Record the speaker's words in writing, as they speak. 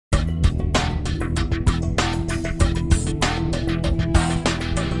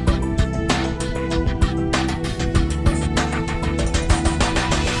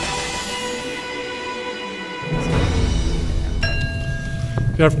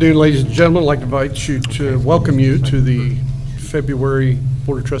Good afternoon, ladies and gentlemen. I'd like to invite you to welcome you to the February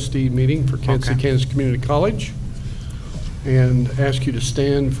Board of Trustee meeting for KCKCC Community College and ask you to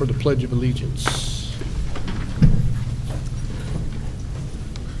stand for the Pledge of Allegiance.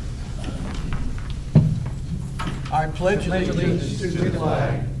 I pledge allegiance to the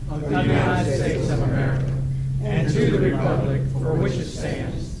flag of the United States of America and to the republic for which it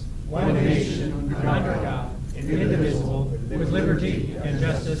stands, one nation under God, indivisible, with liberty and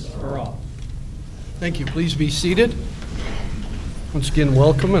justice for all. Thank you. Please be seated. Once again,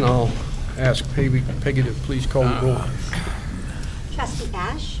 welcome, and I'll ask Peggy to please call the roll. Trustee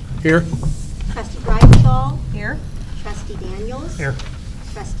Ash. Here. Trustee Breitenthal. Here. Trustee Daniels. Here.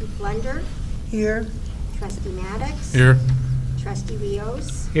 Trustee Blunder. Here. Trustee Maddox. Here. Trustee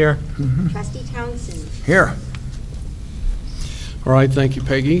Rios. Here. Trustee Townsend. Here. All right, thank you,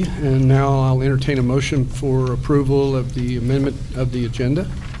 Peggy. And now I'll entertain a motion for approval of the amendment of the agenda.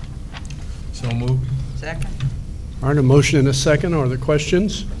 So moved. Second. All right, a motion and a second. Are there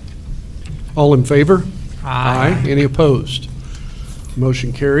questions? All in favor? Aye. Any opposed?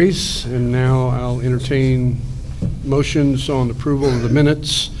 Motion carries. And now I'll entertain motions on approval of the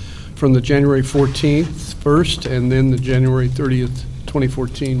minutes from the January 14th first and then the January 30th,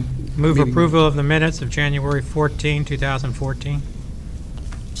 2014 Move meeting. approval of the minutes of January 14, 2014.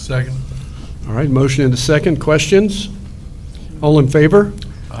 Second. All right, motion and a second. Questions? All in favor?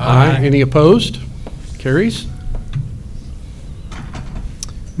 Aye. Any opposed? Carries.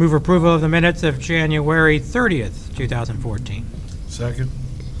 Move approval of the minutes of January 30th, 2014. Second.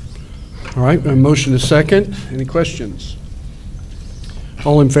 All right, a motion and a second. Any questions?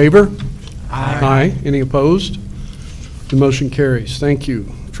 All in favor? Aye. Any opposed? The motion carries. Thank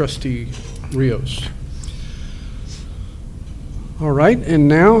you, Trustee Rios. All right, and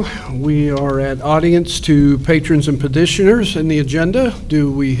now we are at audience to patrons and petitioners in the agenda.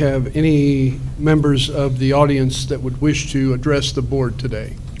 Do we have any members of the audience that would wish to address the board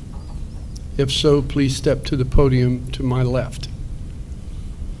today? If so, please step to the podium to my left.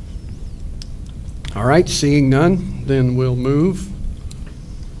 All right, seeing none, then we'll move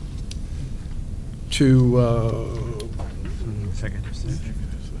to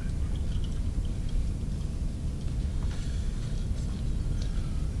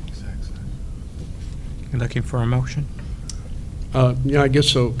You're looking for a motion? yeah, I guess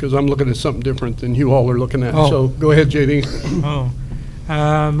so, because I'm looking at something different than you all are looking at. Oh. So go ahead, JD.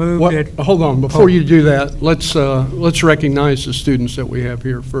 Move it. Hold on, before you do that, let's recognize the students that we have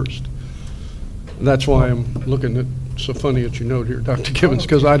here first. That's why I'm looking at so funny at your note here, Dr. Gibbons,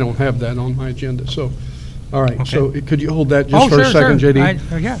 because I don't have that on my agenda. So, all right. Okay. So could you hold that just for a second, sure.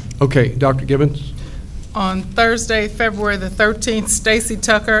 JD? Yeah. Okay, Dr. Gibbons. On Thursday, February the 13th, Stacy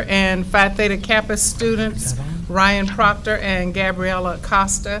Tucker and Phi Theta Kappa students, Ryan Proctor and Gabriella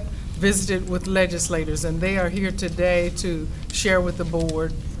Acosta, visited with legislators, and they are here today to share with the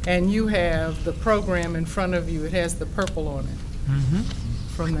board. And you have the program in front of you. It has the purple on it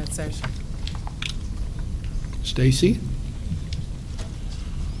from that session. Stacy.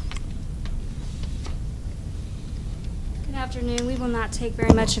 Good afternoon. We will not take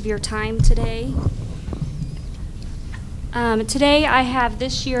very much of your time today. Today I have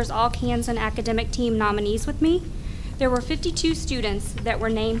this year's All-Kansan Academic Team nominees with me. There were 52 students that were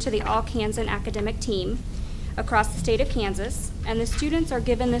named to the All-Kansan Academic Team across the state of Kansas, and the students are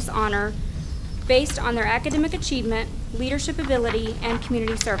given this honor based on their academic achievement, leadership ability, and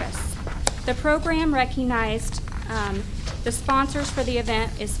community service. The program recognized the sponsors for the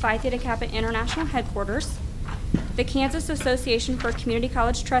event is Phi Theta Kappa International Headquarters, the Kansas Association for Community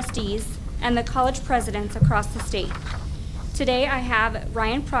College Trustees, and the college presidents across the state. Today I have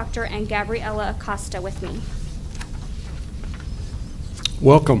Ryan Proctor and Gabriella Acosta with me.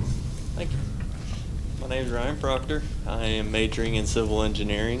 Welcome. Thank you. My name is Ryan Proctor. I am majoring in civil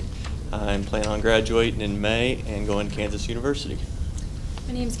engineering. I'm planning on graduating in May and going to Kansas University.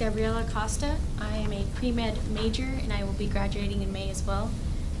 My name is Gabriella Acosta. I am a pre-med major and I will be graduating in May as well.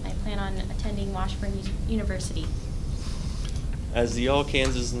 I plan on attending Washburn University. As the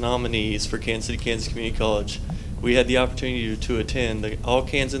All-Kansas nominees for Kansas City, Kansas Community College, we had the opportunity to attend the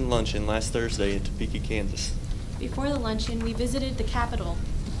All-Kansan Luncheon last Thursday in Topeka, Kansas. Before the luncheon, we visited the Capitol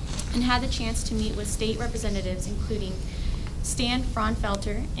and had the chance to meet with state representatives including Stan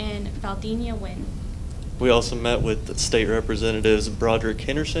Fraunfelter and Valdenia Wynn. We also met with the state representatives Broderick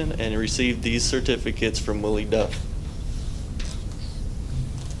Henderson and received these certificates from Willie Duff.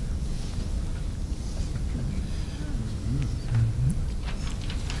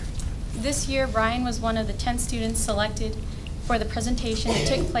 This year, Ryan was one of the 10 students selected for the presentation that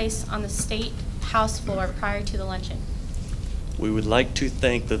took place on the State House floor prior to the luncheon. We would like to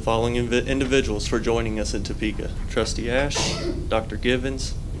thank the following individuals for joining us in Topeka. Trustee Ash, Dr.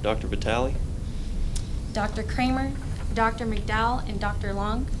 Givens, Dr. Vitale. Dr. Kramer, Dr. McDowell, and Dr.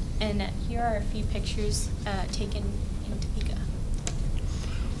 Long. And here are a few pictures taken in Topeka.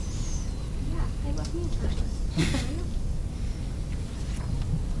 Yeah, they love me.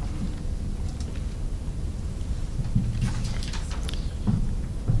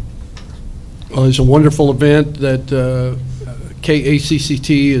 Well, it's a wonderful event that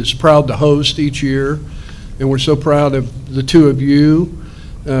KCKCC is proud to host each year, and we're so proud of the two of you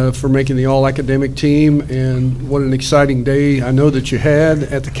for making the all-academic team, and what an exciting day I know that you had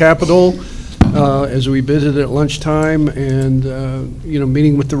at the Capitol as we visited at lunchtime, and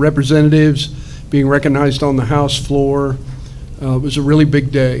meeting with the representatives, being recognized on the House floor. It was a really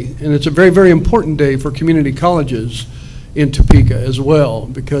big day, and it's a very, very important day for community colleges in Topeka as well,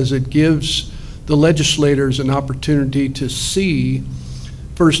 because it gives the legislators an opportunity to see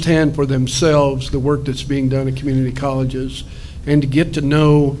firsthand for themselves the work that's being done at community colleges, and to get to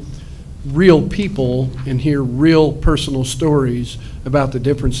know real people and hear real personal stories about the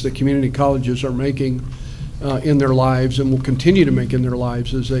difference that community colleges are making in their lives, and will continue to make in their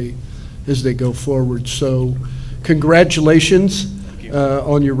lives as they go forward. So congratulations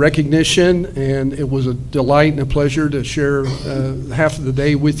on your recognition, and it was a delight and a pleasure to share half of the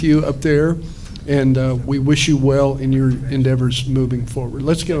day with you up there, and we wish you well in your endeavors moving forward.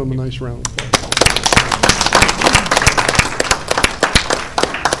 Let's give them a nice round of applause.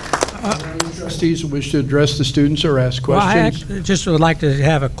 Trustees wish to address the students or ask questions? Well, I just would like to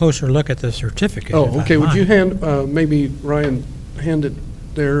have a closer look at the certificate. Oh, okay. Would you hand, maybe Ryan, hand it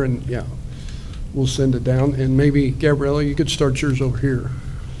there, and yeah, we'll send it down. And maybe, Gabriella, you could start yours over here.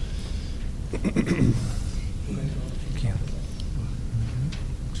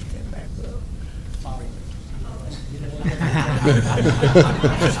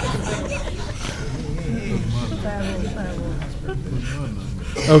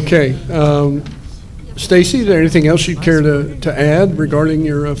 Okay. Stacy, is there anything else you'd care to add regarding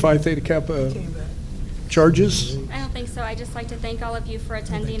your Phi Theta Kappa charges? I don't think so. I'd just like to thank all of you for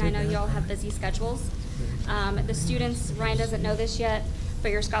attending. I know you all have busy schedules. The students, Ryan doesn't know this yet,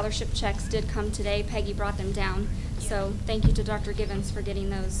 but your scholarship checks did come today. Peggy brought them down. So thank you to Dr. Givens for getting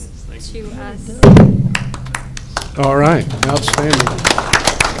those to us. All right, outstanding.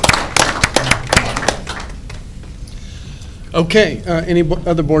 Okay, any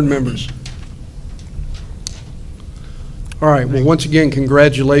other board members? All right, well, once again,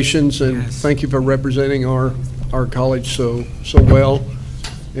 congratulations, and thank you for representing our college so well,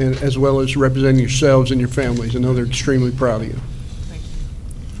 and as well as representing yourselves and your families. I know they're extremely proud of you.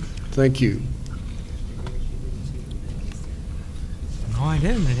 Thank you. No, I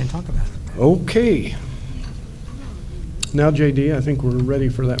didn't talk about it. Okay. Now, JD, I think we're ready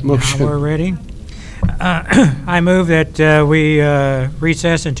for that motion. Now we're ready. I move that we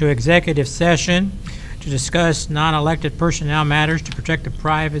recess into executive session to discuss non-elected personnel matters to protect the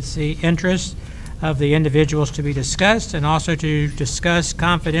privacy interests of the individuals to be discussed, and also to discuss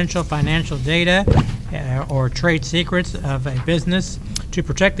confidential financial data or trade secrets of a business to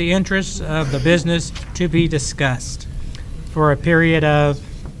protect the interests of the business to be discussed for a period of...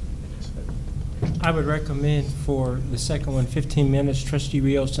 I would recommend for the second one, 15 minutes, Trustee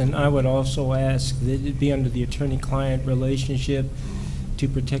Rios, and I would also ask that it be under the attorney-client relationship to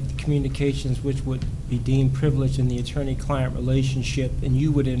protect the communications which would be deemed privileged in the attorney-client relationship, and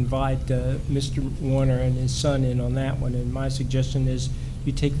you would invite Mr. Warner and his son in on that one, and my suggestion is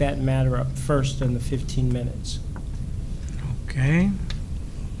you take that matter up first in the 15 minutes. Okay.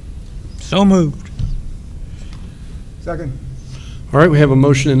 So moved. Second. All right, we have a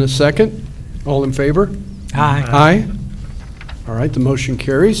motion and a second. All in favor? Aye. Aye. All right, the motion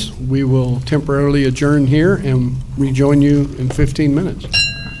carries. We will temporarily adjourn here and rejoin you in 15 minutes.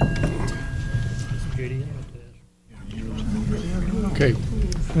 Okay.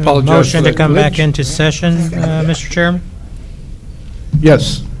 Apologize Motion for to that come back glitch. into session, Mr. Chairman?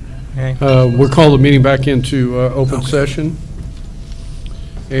 Yes. Okay. We'll call the meeting back into open session.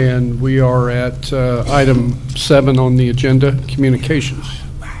 And we are at item 7 on the agenda, communications.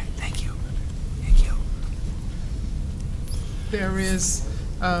 There is,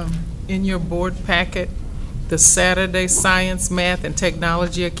 in your board packet, the Saturday Science, Math, and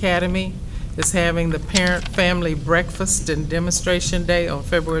Technology Academy is having the parent-family breakfast and demonstration day on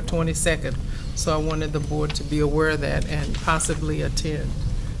February 22nd. So I wanted the board to be aware of that and possibly attend.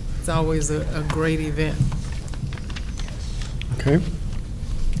 It's always a great event. Okay.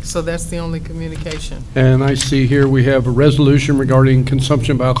 So that's the only communication. And I see here we have a resolution regarding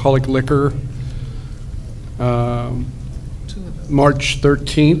consumption of alcoholic liquor. March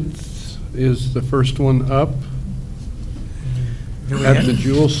 13th is the first one up at the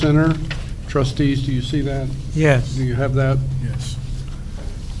Jewel Center. Trustees, do you see that? Yes. Do you have that? Yes.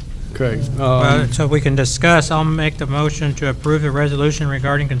 Okay. So we can discuss, I'll make the motion to approve the resolution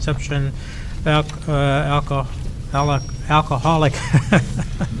regarding consumption of alcoholic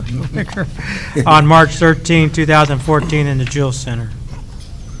liquor on March 13, 2014 in the Jewel Center.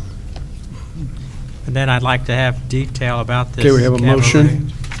 And then I'd like to have detail about this. Okay, we have a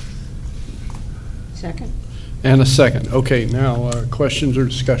motion. Second. And a second. Okay, now, questions or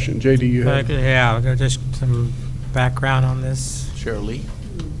discussion? JD, you have? Yeah, just some background on this. Shirley?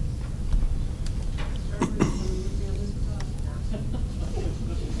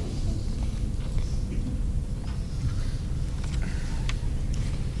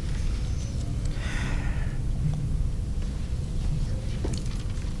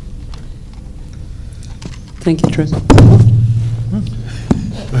 Thank you, Trustee.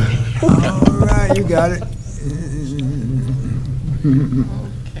 All right, you got it.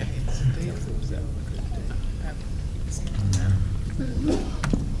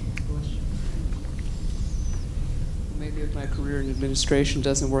 Maybe if my career in administration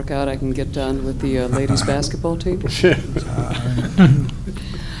doesn't work out, I can get done with the ladies' basketball team.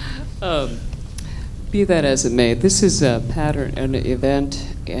 Be that as it may, this is a pattern, an event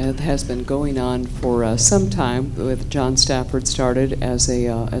that has been going on for some time. With John Stafford started as a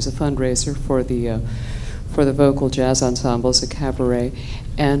fundraiser for the vocal jazz ensembles, a cabaret,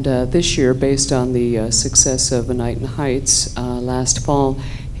 and this year, based on the success of A Night in Heights last fall,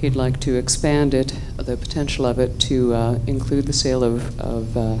 he'd like to expand it, the potential of it, to include the sale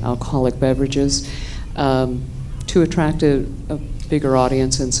of alcoholic beverages, to attract a bigger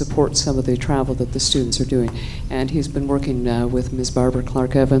audience and support some of the travel that the students are doing. And he's been working with Ms. Barbara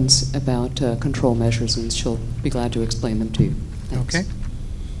Clark Evans about control measures, and she'll be glad to explain them to you. Thanks. Okay.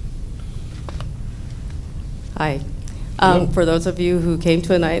 Hi. For those of you who came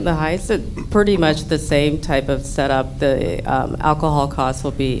to A Night in the Heights, it's pretty much the same type of setup. The alcohol costs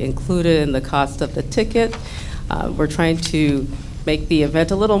will be included in the cost of the ticket. We're trying to make the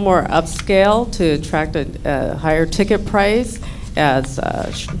event a little more upscale to attract a higher ticket price. As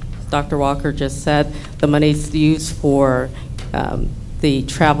Dr. Walker just said, the money's used for the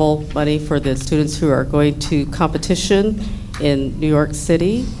travel money for the students who are going to competition in New York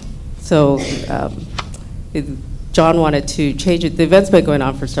City. So John wanted to change it. The event's been going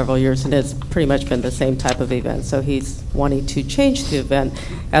on for several years, and it's pretty much been the same type of event. So he's wanting to change the event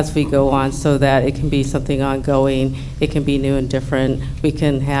as we go on so that it can be something ongoing, it can be new and different. We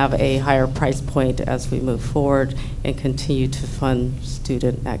can have a higher price point as we move forward and continue to fund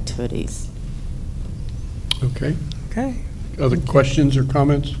student activities. Okay. Okay. Other questions or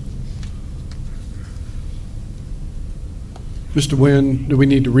comments? Mr. Nguyen, do we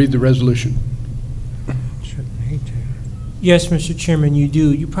need to read the resolution? Yes, Mr. Chairman, you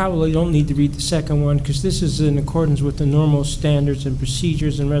do. You probably don't need to read the second one because this is in accordance with the normal standards and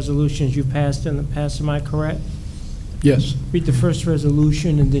procedures and resolutions you passed in the past. Am I correct? Yes. Read the first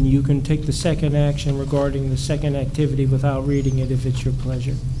resolution, and then you can take the second action regarding the second activity without reading it if it's your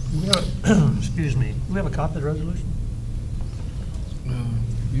pleasure. Excuse me. Do we have a copy of the resolution?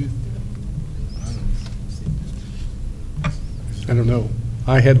 I don't know.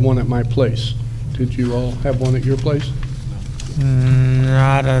 I had one at my place. Did you all have one at your place?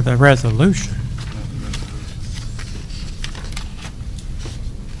 Not the resolution.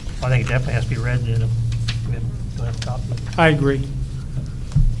 I think it definitely has to be read, and we don't have a copy. I agree.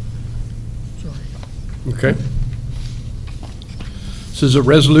 Okay. This is a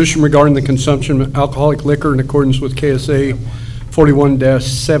resolution regarding the consumption of alcoholic liquor in accordance with KSA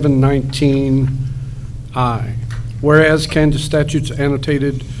 41-719I. Whereas Kansas statutes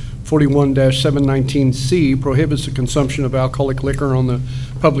annotated 41-719C prohibits the consumption of alcoholic liquor on the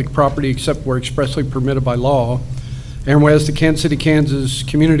public property except where expressly permitted by law, and whereas the Kansas City, Kansas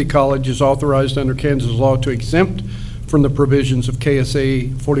Community College is authorized under Kansas law to exempt from the provisions of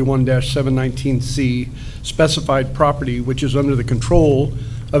KSA 41-719C specified property which is under the control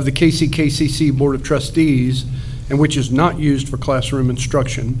of the KCKCC Board of Trustees and which is not used for classroom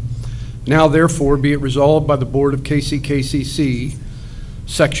instruction. Now therefore be it resolved by the Board of KCKCC,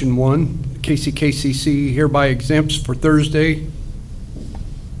 Section 1, KCKCC hereby exempts for Thursday,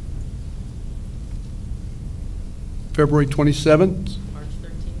 February 27th? March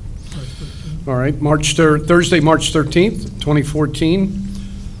 13th. All right, Thursday, March 13th, 2014.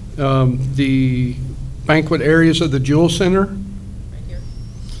 The banquet areas of the Jewel Center. Right here.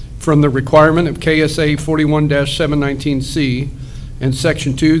 From the requirement of KSA 41-719C and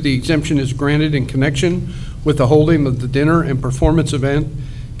Section 2, the exemption is granted in connection with the holding of the dinner and performance event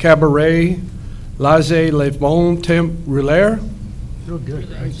Cabaret Laissez Le Bon Temps Rouler. Real good,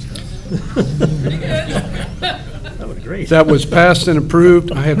 right? That was great. That was passed and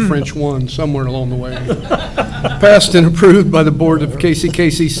approved. I had French 1 somewhere along the way. Passed and approved by the Board of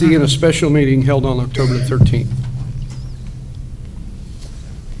KCKCC in a special meeting held on October the 13th.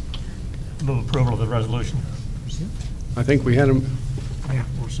 Move approval of the resolution. I think we had a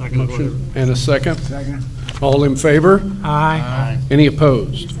Or second. motion and a second. Second. All in favor? Aye. Aye. Any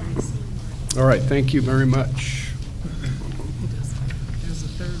opposed? All right, thank you very much.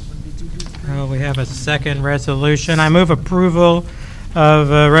 We have a second resolution. I move approval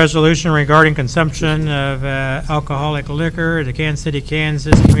of a resolution regarding consumption of alcoholic liquor at the Kansas City,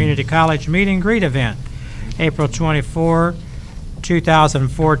 Kansas Community College Meet and Greet event, April 24,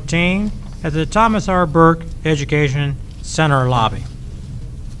 2014, at the Thomas R. Burke Education Center lobby.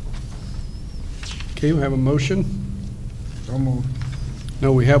 Okay, we have a motion? So moved.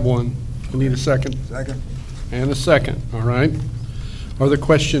 No, we have one. We need a second. Second. And a second, all right. Are there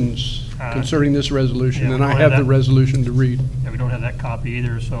questions concerning this resolution? yeah, And we I don't have have the that. resolution to read. Yeah, we don't have that copy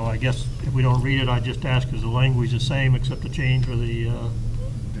either, so I guess if we don't read it, I just ask, is the language the same except the change for the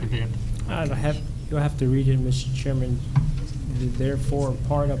event? You'll have to read it, Mr. Chairman. The therefore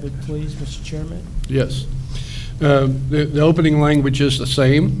part of it, please, Mr. Chairman. Yes. The opening language is the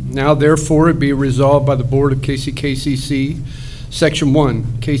same. Now therefore it be resolved by the Board of KCKCC, Section 1,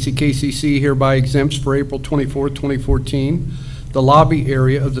 KCKCC hereby exempts for April 24, 2014, the lobby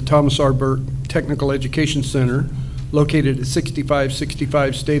area of the Thomas R. Burke Technical Education Center, located at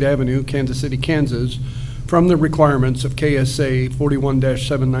 6565 State Avenue, Kansas City, Kansas, from the requirements of KSA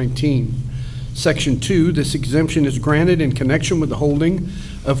 41-719. Section 2, this exemption is granted in connection with the holding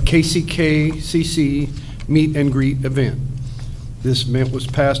of KCKCC Meet and Greet event. This event was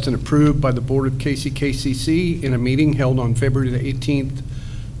passed and approved by the Board of KCKCC in a meeting held on February the 18th,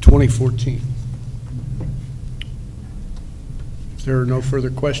 2014. If there are no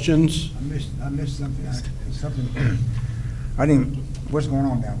further questions, I missed something. I didn't, what's going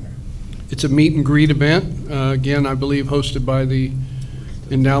on down there? it's a meet and greet event, again, I believe hosted by the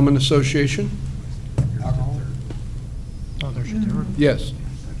Endowment Association. Alcohol? Oh, there's your Yes.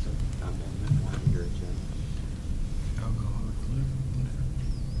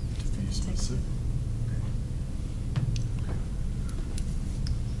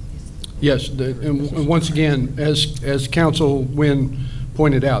 Yes, and once again, as Council Wynn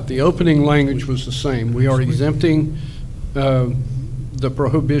pointed out, the opening language was the same. We are exempting the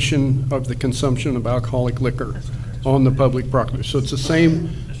prohibition of the consumption of alcoholic liquor on the public property. So it's the same,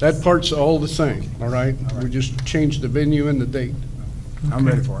 that part's all the same, all right? We just changed the venue and the date. I'm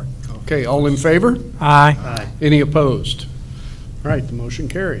ready for it. Okay, all in favor? Aye. Any opposed? All right, the motion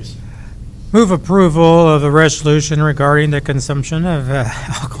carries. Move approval of the resolution regarding the consumption of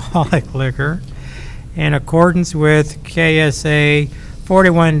alcoholic liquor in accordance with KSA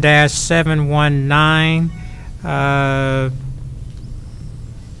 41-719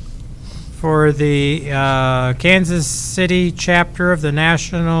 for the Kansas City chapter of the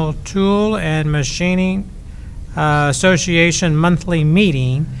National Tool and Machining Association monthly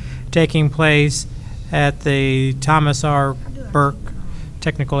meeting taking place at the Thomas R. Burke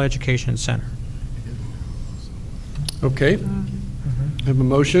Technical Education Center. Okay. Have a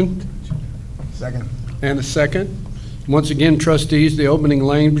motion Second. and a second. Once again, trustees, the opening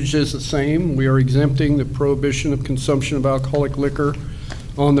language is the same. We are exempting the prohibition of consumption of alcoholic liquor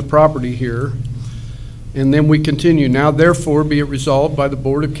on the property here. And then we continue. Now therefore be it resolved by the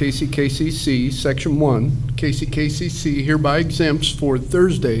Board of KCKCC, Section 1, KCKCC hereby exempts for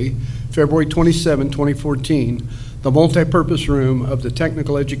Thursday, February 27, 2014, the multipurpose room of the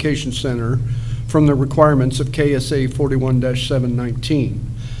Technical Education Center from the requirements of KSA 41-719.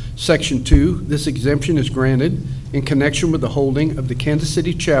 Section 2, this exemption is granted in connection with the holding of the Kansas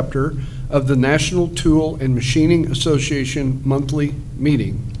City chapter of the National Tool and Machining Association monthly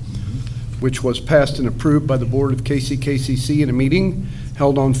meeting, which was passed and approved by the Board of KCKCC in a meeting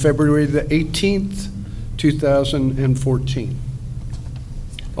held on February the 18th, 2014.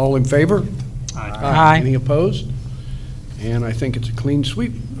 All in favor? Aye. Any opposed? And I think it's a clean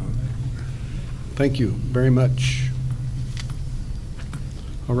sweep. Thank you very much.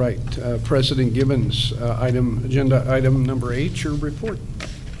 All right, President Gibbons, agenda item number 8, your report.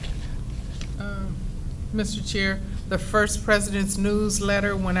 Mr. Chair, the first President's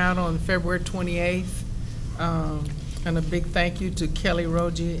newsletter went out on February 28th. And a big thank you to Kelly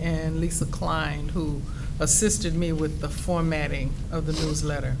Rogie and Lisa Klein, who assisted me with the formatting of the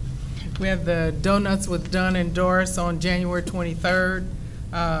newsletter. We had the Donuts with Dunn and Doris on January 23rd,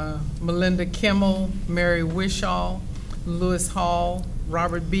 Melinda Kimmel, Mary Wishaw, Lewis Hall,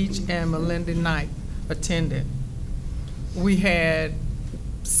 Robert Beach, and Melinda Knight attended. We had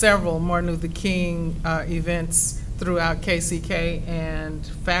several Martin Luther King events throughout KCK, and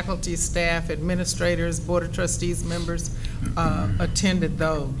faculty, staff, administrators, Board of Trustees members attended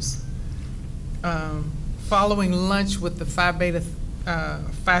those. Following lunch with the Phi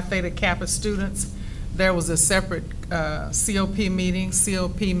Theta Kappa students, there was a separate COP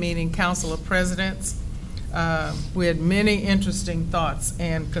meeting, Council of Presidents. We had many interesting thoughts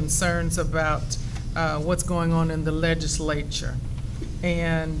and concerns about what's going on in the legislature.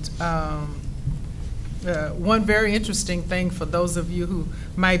 And one very interesting thing for those of you who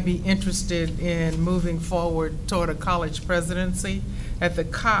might be interested in moving forward toward a college presidency, at the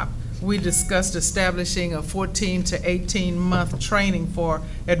COP, we discussed establishing a 14 to 18-month training for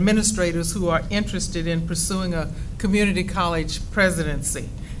administrators who are interested in pursuing a community college presidency.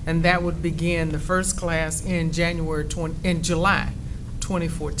 And that would begin the first class in July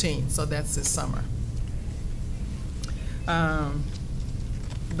 2014, so that's this summer.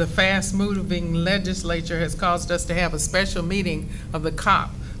 The fast-moving legislature has caused us to have a special meeting of the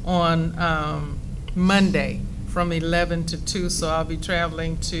COP on Monday from 11 to 2, so I'll be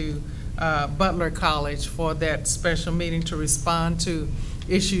traveling to Butler College for that special meeting to respond to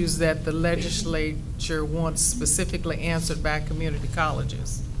issues that the legislature wants specifically answered by community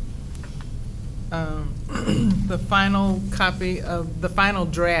colleges. The final copy of the final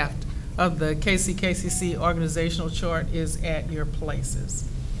draft of the KCKCC organizational chart is at your places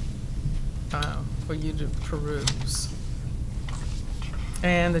for you to peruse.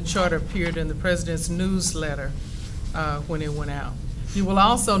 And the chart appeared in the President's newsletter when it went out. You will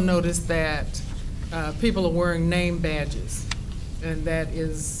also notice that people are wearing name badges, and that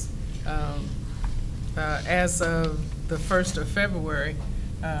is, as of the 1st of February,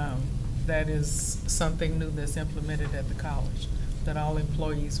 that is something new that's implemented at the college, that all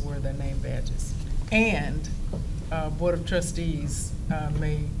employees wear their name badges. And Board of Trustees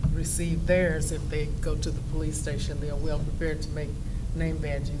may receive theirs if they go to the police station. They are well prepared to make name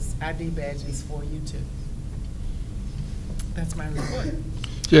badges, ID badges for you too. That's my report.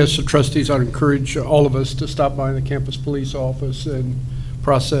 Yes, so trustees, I'd encourage all of us to stop by the campus police office and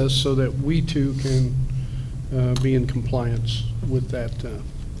process so that we too can be in compliance with that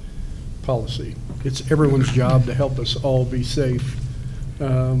policy. It's everyone's job to help us all be safe.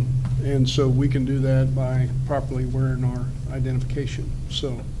 And so we can do that by properly wearing our identification.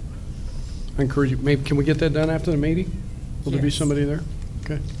 So I encourage you, maybe can we get that done after the meeting? Will there be somebody there?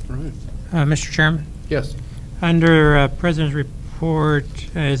 Okay, all right. Mr. Chairman? Yes. Under President's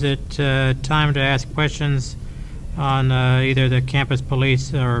report, is it time to ask questions on either the campus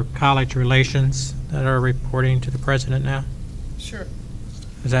police or college relations that are reporting to the President now? Sure.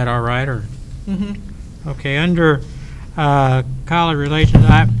 Is that all right? Or? Mm-hmm. Okay, under college relations,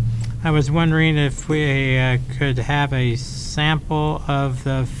 I was wondering if we could have a sample of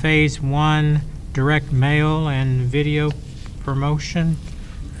the Phase 1 direct mail and video promotion.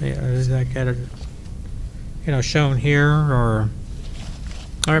 Is that kind of, shown here, or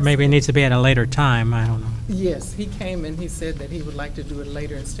maybe it needs to be at a later time? I don't know. Yes, he came and he said that he would like to do it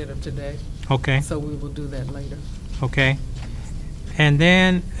later instead of today. Okay. So we will do that later. Okay. And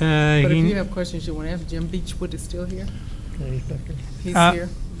then but if you have questions you want to ask, Jim Beechwood is still here. He's here.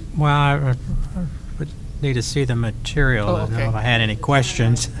 Well, I would need to see the material to know if I had any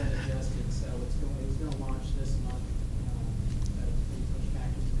questions.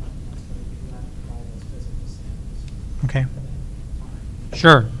 Okay.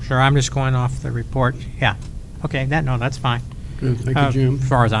 Sure. I'm just going off the report. Yeah. Okay. That's fine. Good. Thank you, Jim. As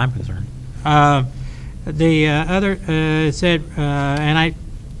far as I'm concerned. The other said, and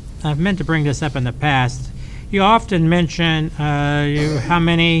I've meant to bring this up in the past. You often mention how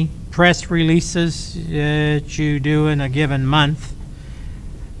many press releases that you do in a given month,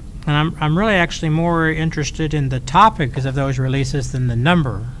 and I'm really actually more interested in the topics of those releases than the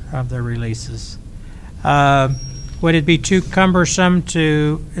number of the releases. Would it be too cumbersome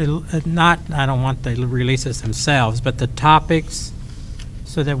to I don't want the releases themselves, but the topics,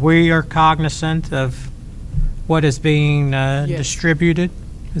 so that we are cognizant of what is being distributed?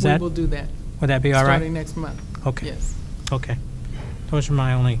 We will do that. Would that be all right? Starting next month. Okay. Yes. Okay. Those are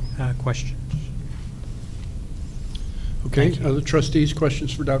my only questions. Okay. Other trustees,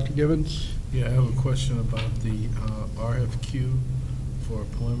 questions for Dr. Givens? Yeah, I have a question about the RFQ for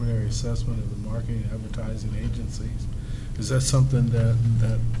preliminary assessment of the marketing and advertising agencies. Is that something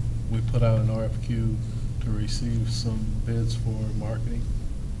that we put out an RFQ to receive some bids for marketing?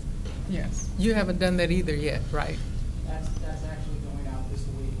 Yes. You haven't done that either yet, right? That's actually going out this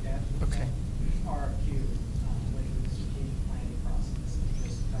Okay. RFQ went through the strategic planning process.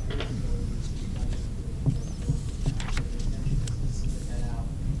 Just a couple weeks ago, we received budget approval. The intention is to submit that out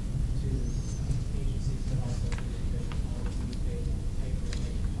to agencies, but also to individuals, all of you paper,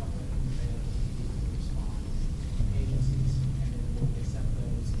 make it public, available to people to respond. Agencies, and then we'll accept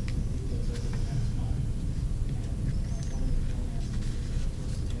those and review those over the next month. And one of the formats, the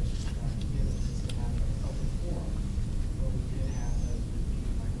first suggestion that I give us is to have an open forum where we did have those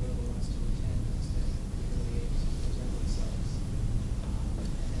reviewed by whoever wants to attend instead of the agencies present themselves. And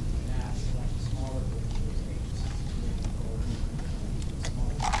then from that, select a smaller group of those agencies to be able to go over a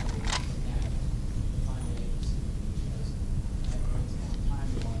smaller study from that final agency. Because that brings down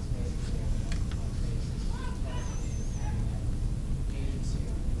time-wise basically on a month-to-month basis. Rather than having that agency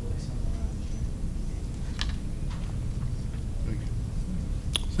on board somewhere around June.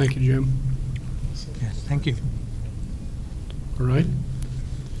 Thank you, Jim. Yes, thank you. All right.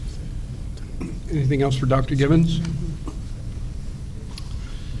 Anything else for Dr. Givens?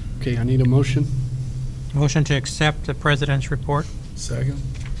 Okay, I need a motion. Motion to accept the president's report. Second?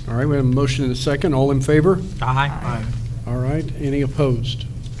 All right, we have a motion and a second. All in favor? Aye. All right, any opposed?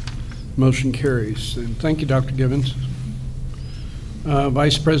 Motion carries. And thank you, Dr. Givens.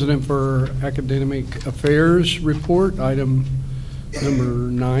 Vice President for Academic Affairs report, item number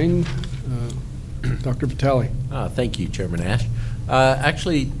 9, Dr. Vitale. Thank you, Chairman Ash.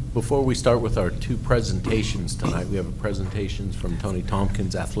 Actually, before we start with our 2 presentations tonight, we have a presentations from Tony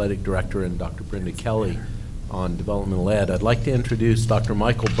Tompkins, Athletic Director, and Dr. Brenda Kelly on developmental ed. I'd like to introduce Dr.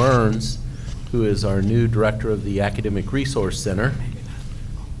 Michael Burns, who is our new Director of the Academic Resource Center.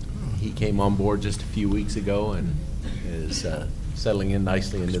 He came on board just a few weeks ago and is settling in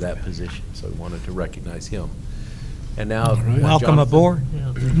nicely into that position, so we wanted to recognize him. And now, welcome aboard.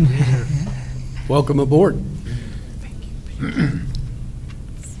 Welcome aboard.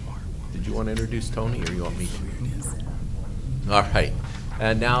 Did you want to introduce Tony, or you want me to? All right.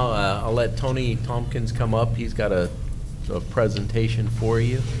 And now I'll let Tony Tompkins come up. He's got a presentation for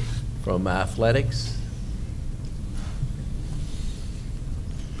you from athletics.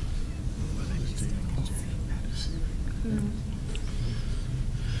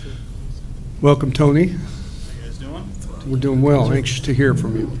 Welcome, Tony. How you guys doing? We're doing well. Anxious to hear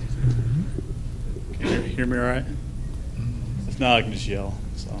from you. Can you hear me all right? If not, I can just yell.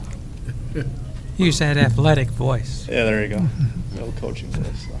 So. Use that athletic voice. Yeah, there you go. Little coaching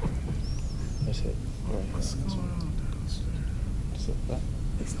voice. So. That's it.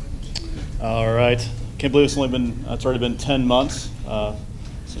 All right. Can't believe it's already been 10 months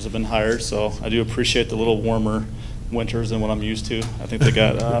since I've been hired. So I do appreciate the little warmer winters than what I'm used to. I think they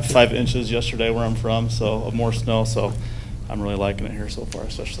got 5 inches yesterday where I'm from, so of more snow. So I'm really liking it here so far,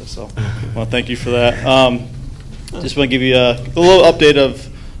 especially. So I want to thank you for that. Just want to give you a little update of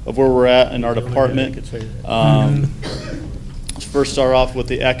where we're at in our department. Let's first start off with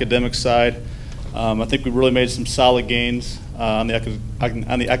the academic side. I think we really made some solid gains on the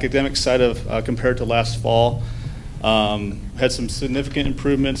academic side of compared to last fall. Had some significant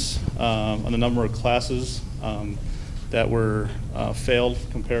improvements on the number of classes that were failed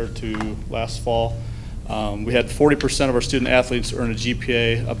compared to last fall. We had 40% of our student athletes earn a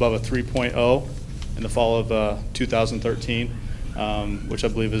GPA above a 3.0 in the fall of 2013, which I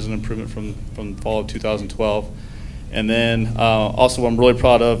believe is an improvement from the fall of 2012. And then also what I'm really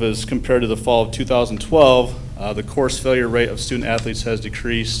proud of is compared to the fall of 2012, the course failure rate of student athletes has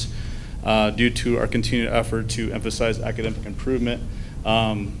decreased due to our continued effort to emphasize academic improvement.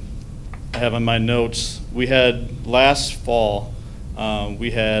 I have on my notes, we had last fall,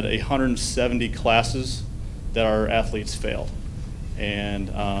 we had 170 classes that our athletes failed. And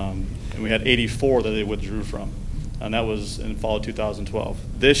we had 84 that they withdrew from. And that was in the fall of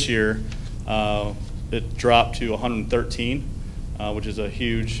 2012. This year, it dropped to 113, which is a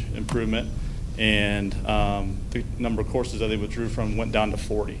huge improvement. And the number of courses that they withdrew from went down to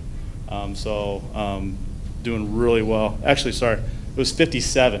 40. Doing really well. Actually, sorry, it was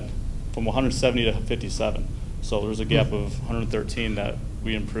 57, from 170 to 57. So there was a gap of 113 that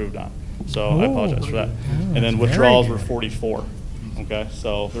we improved on. So I apologize for that. And then withdrawals were 44. Okay,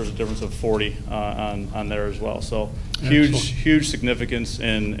 so there's a difference of 40 on there as well. So huge significance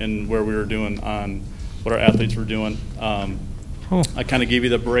in where we were doing on what our athletes were doing. I kind of gave you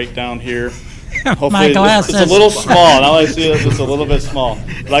the breakdown here. Hopefully it's a little small. Now I see it's a little bit small.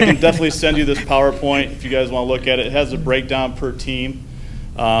 But I can definitely send you this PowerPoint if you guys want to look at it. It has a breakdown per team.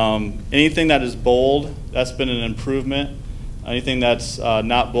 Anything that is bold, that's been an improvement. Anything that's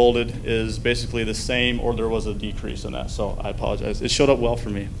not bolded is basically the same, or there was a decrease in that. So I apologize. It showed up well for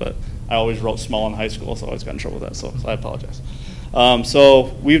me, but I always wrote small in high school, so I always got in trouble with that. So I apologize.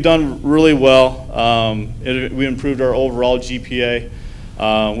 So we've done really well. We improved our overall GPA.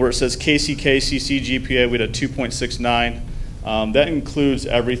 Where it says KCKCC GPA, we had a 2.69. That includes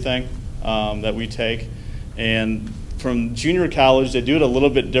everything that we take. And from junior college, they do it a little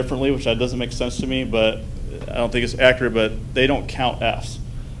bit differently, which doesn't make sense to me, but I don't think it's accurate, but they don't count Fs.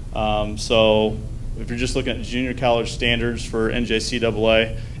 So if you're just looking at junior college standards for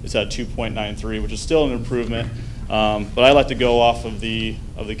NJCAA, it's at 2.93, which is still an improvement. But I like to go off of the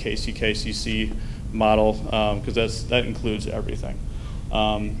KCKCC model because that includes everything.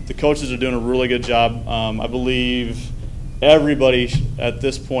 The coaches are doing a really good job. I believe everybody at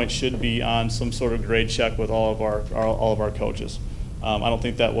this point should be on some sort of grade check with all of our coaches. I don't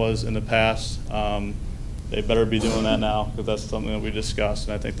think that was in the past. They better be doing that now because that's something that we discussed,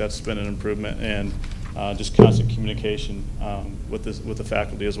 and I think that's been an improvement. And just constant communication with the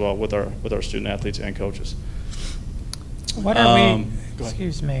faculty as well, with our student athletes and coaches. What are we? Go ahead.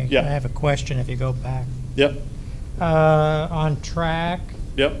 Excuse me. Yeah. I have a question. If you go back. Yep. On track.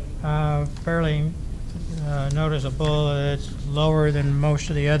 Yep. Fairly noticeable. It's lower than most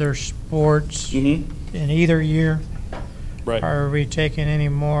of the other sports in either year. Right. Are we taking any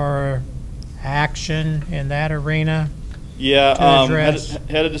more action in that arena? Yeah, address?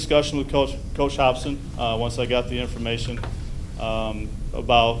 had a discussion with Coach Hobson once I got the information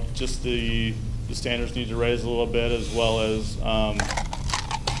about just the standards need to raise a little bit, as well as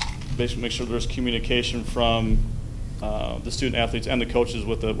basically make sure there's communication from the student athletes and the coaches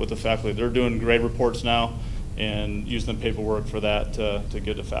with the faculty. They're doing grade reports now and using the paperwork for that to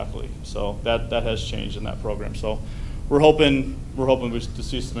give to faculty. So that has changed in that program. So we're hoping to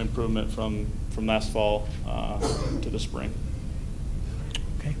see some improvement from last fall to the spring.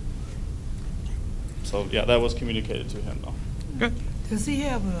 Okay. So yeah, that was communicated to him though. Good. Does he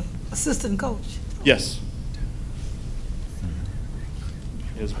have an assistant coach? Yes.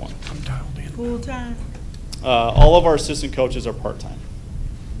 He is one. Full time? All of our assistant coaches are part-time.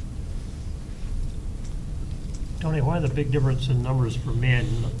 Tony, why the big difference in numbers for men?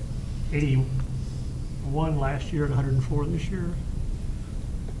 81 last year and 104 this year?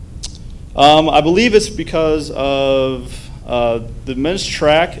 I believe it's because of the men's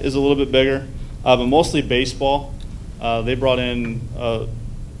track is a little bit bigger, but mostly baseball. They brought in, I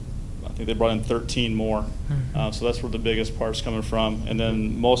think they brought in 13 more. So that's where the biggest part's coming from. And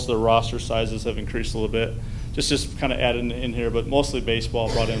then most of the roster sizes have increased a little bit. Just kind of added in here, but mostly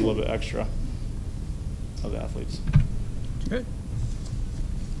baseball brought in a little bit extra of the athletes. Good.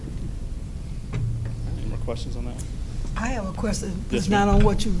 Any more questions on that? I have a question. Yes, It's ma'am. not on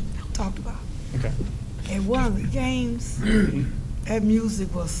what you talked about. Okay. At one of the games, that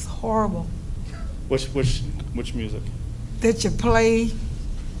music was horrible. Which music? That you play.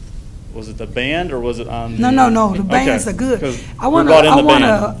 Was it the band or was it on? No, the bands are good. I want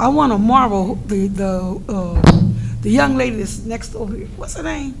to marvel the young lady that's next over here. What's her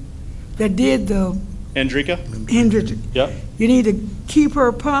name? That did the Hendrika? Hendrika. Yep. You need to keep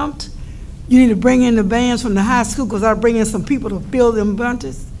her pumped. You need to bring in the bands from the high school because I bring in some people to fill them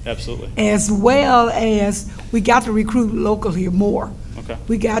bunches. Absolutely. As well as we got to recruit local here more. Okay.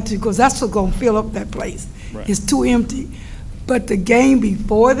 We got to, because that's what's going to fill up that place. Right. It's too empty. But the game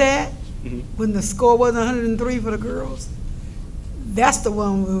before that, when the score was 103 for the girls, that's the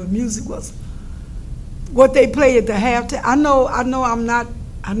one where the music was. What they played at the halftime.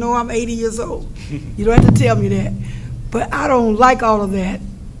 I know I'm 80 years old. You don't have to tell me that. But I don't like all of that.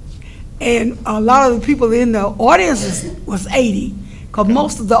 And a lot of the people in the audience was 80, because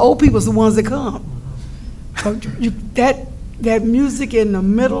most of the old people are the ones that come. But that music in the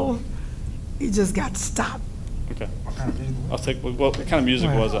middle, it just got to stop. Okay. I'll take, what kind of music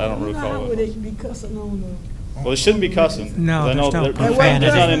was it? I don't recall. How would they be cussing on the... Well, they shouldn't be cussing. No, I know there's no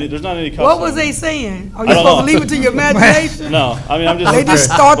profanity. There's not any cussing. What was they saying? Are you I don't supposed know. to leave it to your imagination? No, I mean, I'm just... They just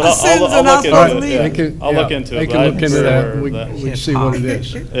start the sentence and I'm supposed to leave it. I'll look into it. They can look into that. We can see what it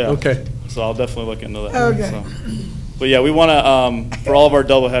is. Yeah. Okay. So I'll definitely look into that. Okay. So. But yeah, we want to, for all of our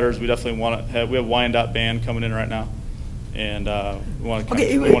doubleheaders, we definitely want to have, we have Wyandotte Band coming in right now. And we want to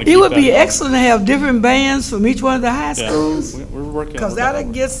Okay, it would be excellent to have different bands from each one of the high schools. Yeah, we're working on because that.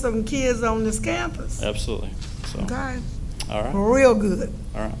 that'll get some kids on this campus. Absolutely. So. Okay. All right. Real good.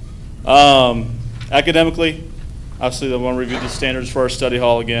 All right. Academically, obviously, I want to review the standards for our study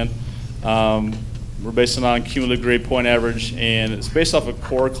hall again. We're basing it on cumulative grade point average, and it's based off of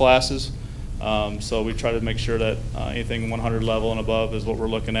core classes. So we try to make sure that anything 100 level and above is what we're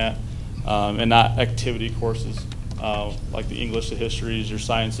looking at, and not activity courses like the English, the histories, your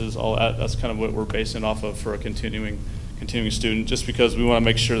sciences, all that. That's kind of what we're basing it off of for a continuing student, just because we want to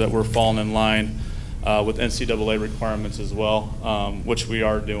make sure that we're falling in line with NCAA requirements as well, which we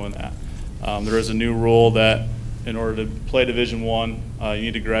are doing that. There is a new rule that in order to play Division I, you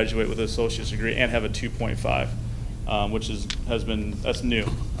need to graduate with an associate's degree and have a 2.5, which that's new.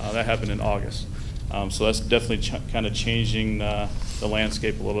 That happened in August. So that's definitely kind of changing the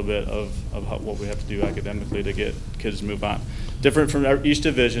landscape a little bit of what we have to do academically to get kids to move on. Different from each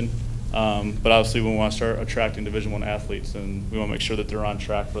division, but obviously we want to start attracting Division I athletes, and we want to make sure that they're on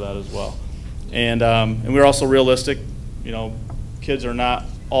track for that as well. And we're also realistic. You know, kids are not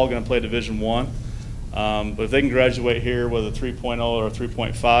all going to play Division I. But if they can graduate here with a 3.0 or a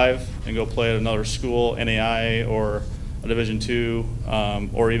 3.5 and go play at another school, NAI or a Division II,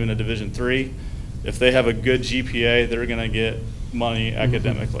 or even a Division III, if they have a good GPA, they're going to get money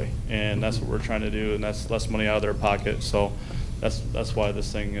academically, and that's what we're trying to do, and that's less money out of their pocket. So that's why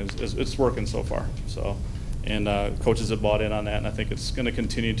this thing it's working so far. So, and coaches have bought in on that, and I think it's going to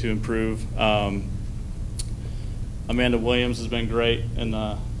continue to improve. Amanda Williams has been great in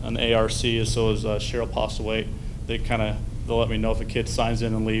an ARC, as so is Cheryl Postlewaite. They'll let me know if a kid signs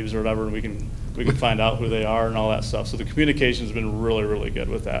in and leaves or whatever, and we can find out who they are and all that stuff. So the communication has been really, really good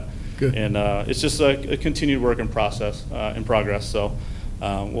with that. Good. And it's just a continued work in progress. So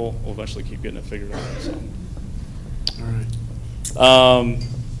we'll eventually keep getting it figured out. So. All right.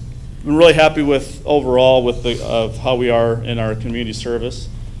 I'm really happy with overall of how we are in our community service.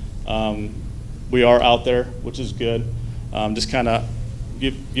 We are out there, which is good. Just kind of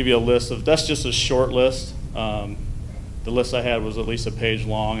give you a list of, that's just a short list. The list I had was at least a page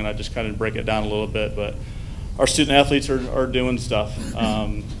long, and I just kind of break it down a little bit. But our student athletes are doing stuff.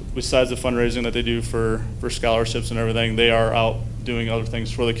 Besides the fundraising that they do for scholarships and everything, they are out doing other things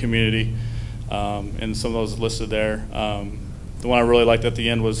for the community. And some of those listed there. The one I really liked at the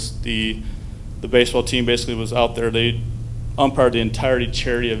end was the baseball team basically was out there. They umpired the entirety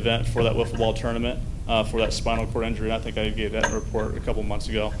charity event for that wiffle ball tournament for that spinal cord injury. And I think I gave that report a couple months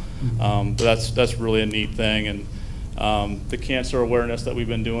ago. But that's really a neat thing. And the cancer awareness that we've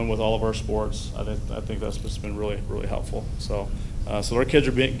been doing with all of our sports, I think that's just been really, really helpful. So our kids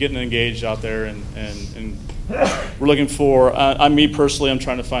are getting engaged out there, and we're looking for, me personally, I'm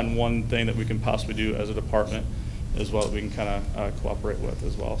trying to find one thing that we can possibly do as a department as well that we can kind of cooperate with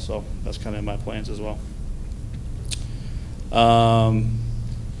as well. So that's kind of in my plans as well.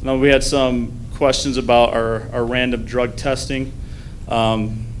 Now we had some questions about our random drug testing.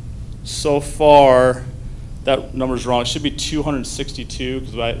 So far, that number's wrong. It should be 262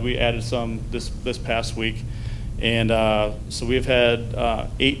 because we added some this past week. And so we've had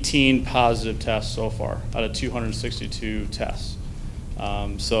 18 positive tests so far out of 262 tests.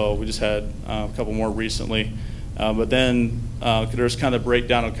 So we just had a couple more recently. But then there's kind of a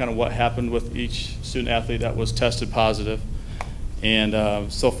breakdown of kind of what happened with each student athlete that was tested positive.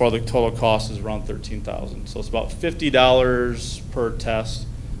 And so far the total cost is around $13,000. So it's about $50 per test.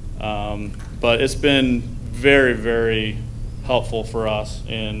 But it's been very, very helpful for us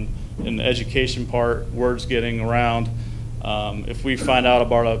in the education part, words getting around. If we find out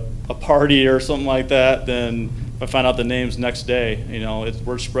about a party or something like that, then if I find out the names next day,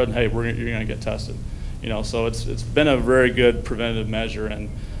 we're spreading, hey, you're going to get tested. So it's been a very good preventative measure, and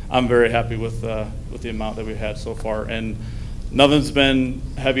I'm very happy with the amount that we've had so far. And nothing's been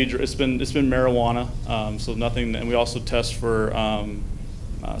heavy. It's been marijuana, so nothing. And we also test for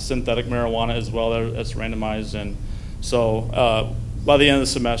synthetic marijuana as well. That's randomized, and so by the end of the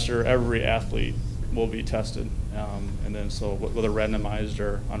semester, every athlete will be tested, and then so whether randomized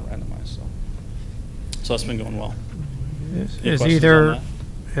or unrandomized. So that's been going well. Is either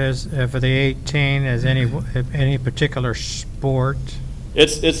as for the 18 as any particular sport?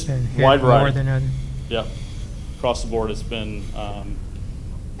 It's wide variety. More than other? Yeah, across the board, it's been.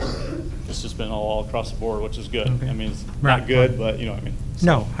 It's just been all across the board, which is good. Okay. I mean, it's not good, but you know what I mean. So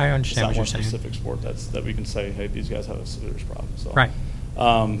no, I understand what you're saying. It's not one specific sport that we can say, hey, these guys have a serious problem. So. Right.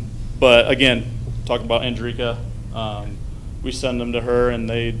 But again, talking about Andrika, we send them to her, and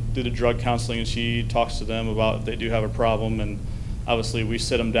they do the drug counseling, and she talks to them about if they do have a problem, and obviously we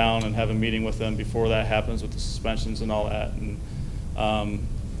sit them down and have a meeting with them before that happens with the suspensions and all that. And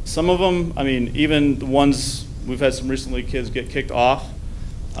some of them, I mean, even the ones we've had some recently kids get kicked off.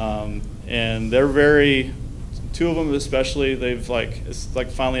 And they're two of them especially, it's like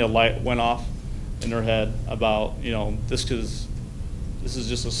finally a light went off in their head about, this is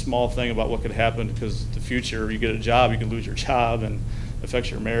just a small thing about what could happen because the future, you get a job, you can lose your job and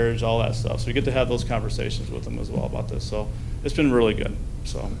affects your marriage, all that stuff. So we get to have those conversations with them as well about this. So it's been really good.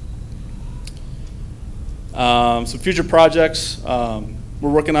 So some future projects, we're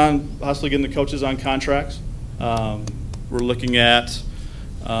working on possibly getting the coaches on contracts. We're looking at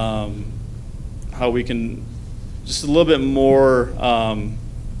how how we can just a little bit more,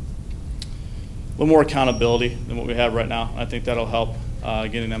 accountability than what we have right now. I think that'll help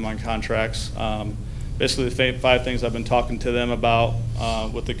getting them on contracts. Basically, the 5 things I've been talking to them about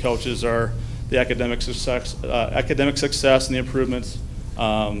with the coaches are the academic success and the improvements,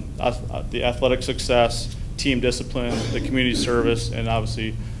 the athletic success, team discipline, the community service, and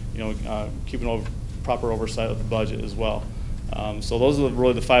obviously, keeping proper oversight of the budget as well. So those are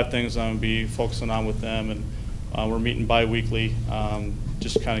really the 5 things I'm going to be focusing on with them, and we're meeting bi-weekly,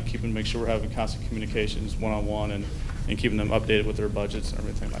 just kind of make sure we're having constant communications one-on-one and keeping them updated with their budgets and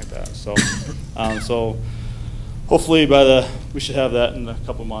everything like that. So, so hopefully we should have that in a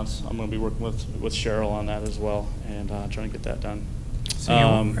couple months. I'm going to be working with Cheryl on that as well, and trying to get that done. So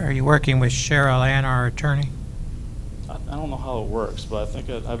are you working with Cheryl and our attorney? I don't know how it works, but I think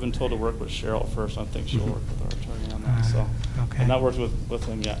I've been told to work with Cheryl first. I think she'll work with our attorney on that. So okay. I've not worked with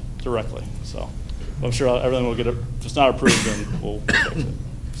him yet directly. So I'm sure everything will get it. If it's not approved, then we'll fix it.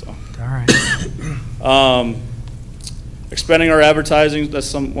 So all right. Expanding our advertising,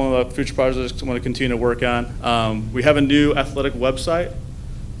 that's one of the future projects I want to continue to work on. We have a new athletic website.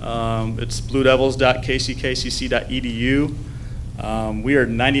 It's bluedevils.kckkcc.edu. We are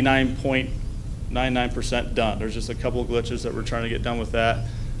 99.99% done. There's just a couple of glitches that we're trying to get done with that.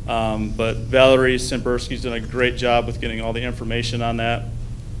 But Valerie Simberski's done a great job with getting all the information on that.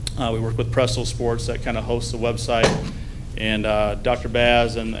 We work with Presto Sports that kind of hosts the website. And Dr.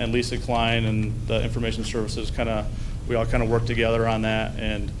 Baz and Lisa Klein and the information services we all kind of work together on that.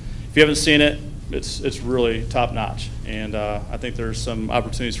 And if you haven't seen it, it's really top notch. And I think there's some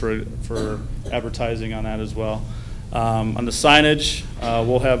opportunities for advertising on that as well. On the signage,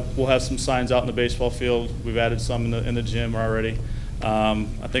 we'll have some signs out in the baseball field. We've added some in the gym already.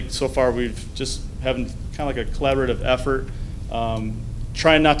 I think so far we've just having kind of like a collaborative effort,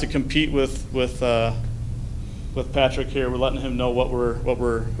 trying not to compete with Patrick here. We're letting him know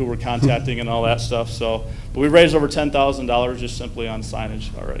who we're contacting and all that stuff. So, but we raised over $10,000 just simply on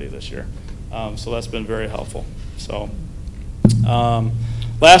signage already this year. So that's been very helpful. So,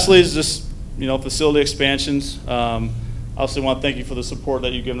 lastly is just facility expansions. I also want to thank you for the support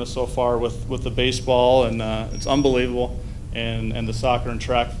that you've given us so far with the baseball, and it's unbelievable, and the soccer and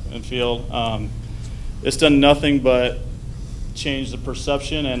track and field. It's done nothing but change the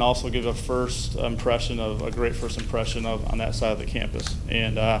perception and also give a great first impression on that side of the campus.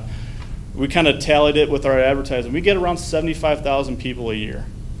 And we kind of tallied it with our advertising. We get around 75,000 people a year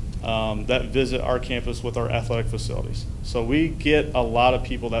that visit our campus with our athletic facilities. So we get a lot of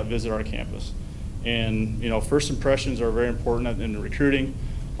people that visit our campus. And first impressions are very important in recruiting,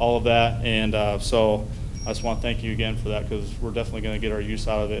 all of that. And so I just want to thank you again for that, because we're definitely going to get our use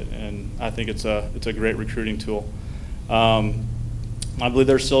out of it. And I think it's a great recruiting tool. I believe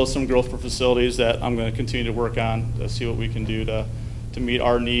there's still some growth for facilities that I'm going to continue to work on to see what we can do to meet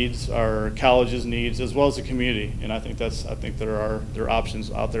our needs, our college's needs, as well as the community. And I think there are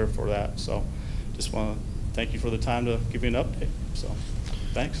options out there for that. So just want to thank you for the time to give you an update. So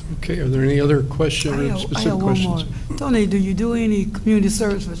thanks. Okay, are there any other questions or specific questions? One more. Tony, do you do any community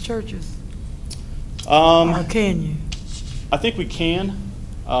service for churches? Or can you? I think we can.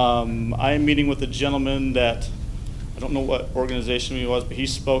 I am meeting with a gentleman that, I don't know what organization he was, but he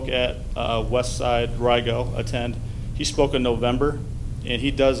spoke at Westside, where I go attend. He spoke in November, and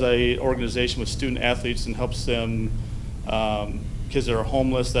he does an organization with student athletes and helps them, kids that are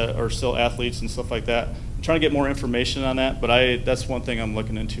homeless that are still athletes and stuff like that. I'm trying to get more information on that, but that's one thing I'm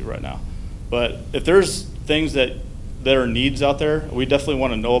looking into right now. But if there's things that are needs out there, we definitely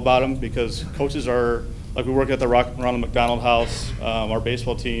want to know about them, because coaches are, like we work at the Ronald McDonald House, our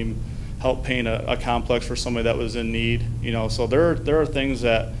baseball team helped paint a complex for somebody that was in need, so there are things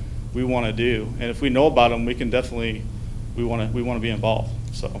that we want to do, and if we know about them, we can definitely, we want to be involved.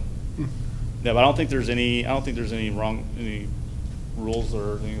 So yeah, but I don't think there's any rules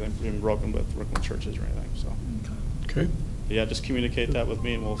or anything being broken with churches or anything. So okay. Yeah, just communicate that with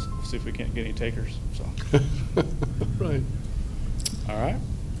me, and we'll see if we can't get any takers. So right. All right.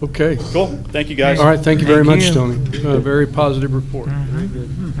 Okay. Cool. Thank you, guys. All right. Thank you very much, Tony. Very positive report. Very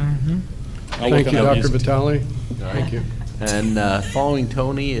good. Thank you, Dr. Vitale. Thank you. And following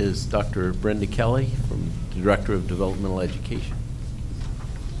Tony is Dr. Brenda Kelly, from the Director of Developmental Education.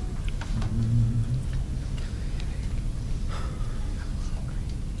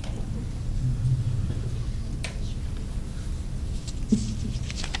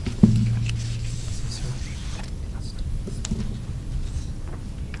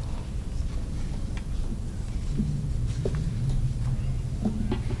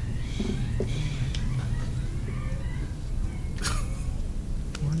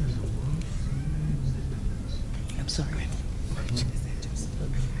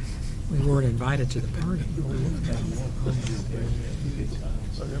 weren't invited to the party.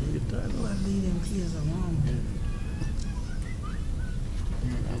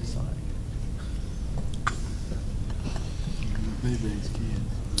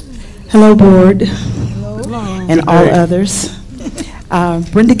 Hello, board. Hello. And all others.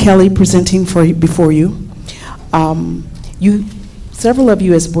 Brenda Kelly presenting before you. Several of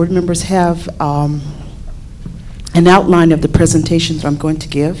you as board members have an outline of the presentations I'm going to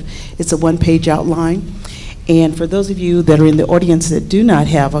give. It's a one-page outline. And for those of you that are in the audience that do not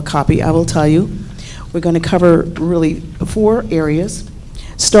have a copy, I will tell you, we're going to cover really 4 areas,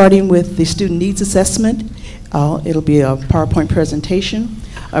 starting with the student needs assessment. It'll be a PowerPoint presentation,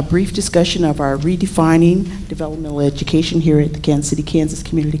 a brief discussion of our redefining developmental education here at the Kansas City, Kansas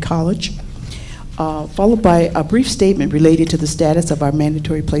Community College, followed by a brief statement related to the status of our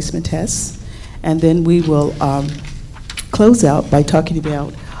mandatory placement tests. And then we will close out by talking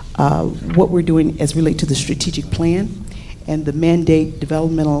about what we're doing as relate to the strategic plan and the mandate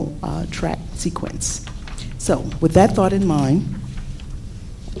developmental track sequence. So with that thought in mind,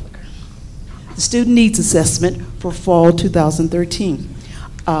 the student needs assessment for fall 2013.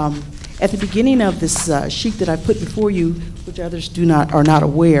 At the beginning of this sheet that I put before you, which others are not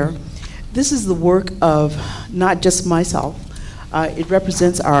aware, this is the work of not just myself. It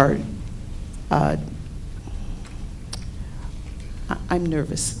represents our I'm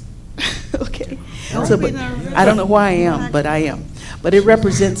nervous. Okay. So, but I don't know why I am, but I am. But it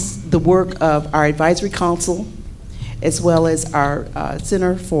represents the work of our advisory council, as well as our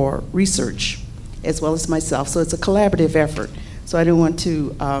Center for Research, as well as myself. So it's a collaborative effort. So I don't want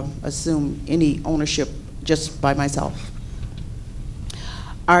to assume any ownership just by myself.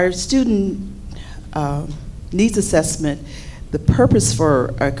 Our student needs assessment, the purpose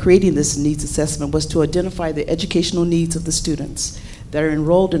for creating this needs assessment was to identify the educational needs of the students that are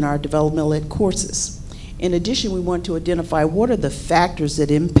enrolled in our developmental ed courses. In addition, we want to identify what are the factors that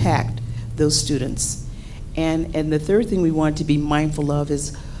impact those students. And the third thing we want to be mindful of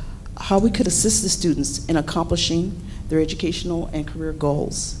is how we could assist the students in accomplishing their educational and career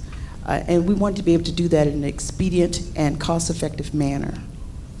goals. And we want to be able to do that in an expedient and cost-effective manner.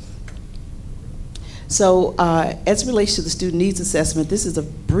 So as it relates to the student needs assessment, this is a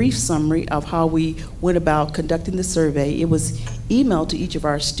brief summary of how we went about conducting the survey. It was emailed to each of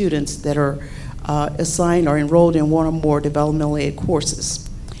our students that are assigned or enrolled in one or more developmental ed courses.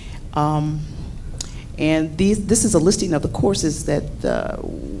 And this is a listing of the courses that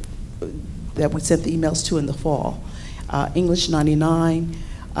we sent the emails to in the fall. English 99,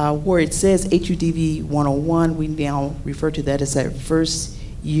 where it says HUDV 101, we now refer to that as our first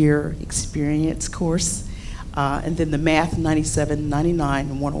year experience course. And then the math 97, 99,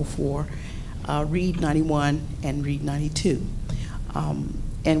 and 104, read 91, and read 92.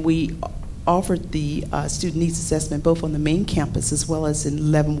 And we offered the student needs assessment both on the main campus as well as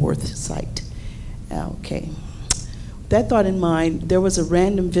in Leavenworth site. Okay. With that thought in mind, there was a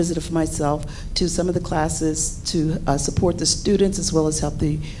random visit of myself to some of the classes to support the students as well as help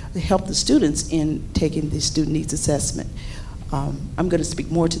the students in taking the student needs assessment. I'm going to speak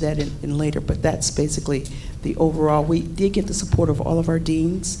more to that in later, but that's basically the overall. We did get the support of all of our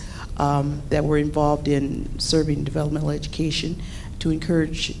deans that were involved in serving developmental education to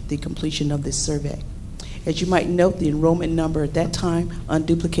encourage the completion of this survey. As you might note, the enrollment number at that time,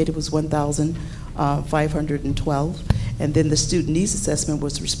 unduplicated, was 1,512, and then the student needs assessment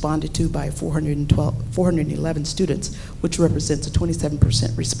was responded to by 411 students, which represents a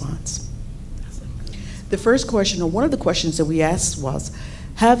 27% response. The first question, or one of the questions that we asked was,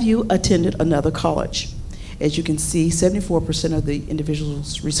 have you attended another college? As you can see, 74% of the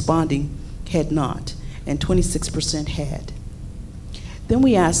individuals responding had not, and 26% had. Then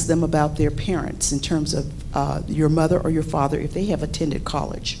we asked them about their parents in terms of your mother or your father, if they have attended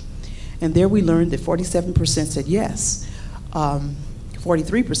college. And there we learned that 47% said yes,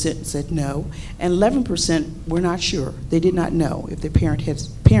 43% said no, and 11% were not sure. They did not know if their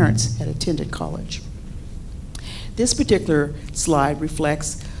parents had attended college. This particular slide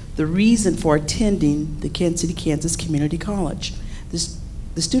reflects the reason for attending the Kansas City, Kansas Community College.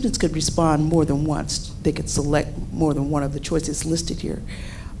 The students could respond more than once. They could select more than one of the choices listed here.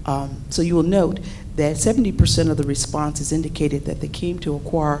 So you will note that 70% of the responses indicated that they came to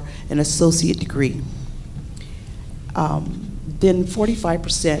acquire an associate degree. Then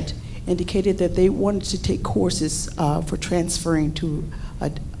 45% indicated that they wanted to take courses for transferring to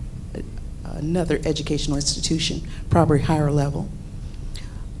another educational institution, probably higher level.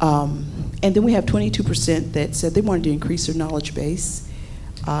 And then we have 22% that said they wanted to increase their knowledge base.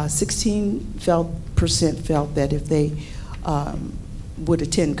 16% felt that if they would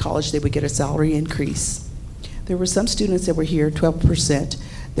attend college, they would get a salary increase. There were some students that were here, 12%,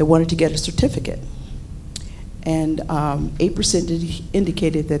 that wanted to get a certificate. And 8%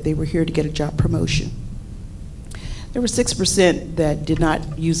 indicated that they were here to get a job promotion. There were 6% that did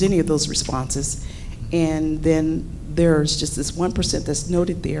not use any of those responses. And then there's just this 1% that's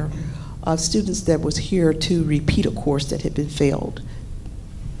noted there of students that was here to repeat a course that had been failed.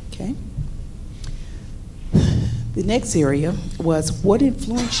 Okay? The next area was what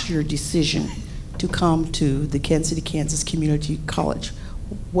influenced your decision to come to the Kansas City, Kansas Community College?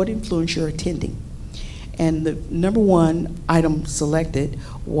 What influenced your attending? And the number one item selected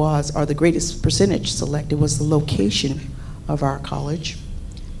was, or the greatest percentage selected, was the location of our college,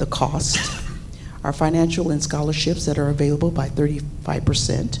 the cost, our financial and scholarships that are available by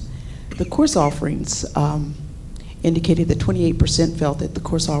 35%. The course offerings indicated that 28% felt that the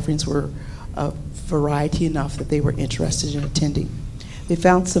course offerings were of variety enough that they were interested in attending. They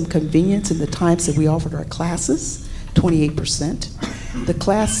found some convenience in the times that we offered our classes, 28%. The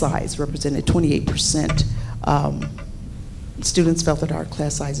class size represented 28%. Students felt that our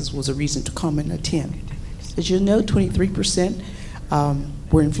class sizes was a reason to come and attend. As you know, 23%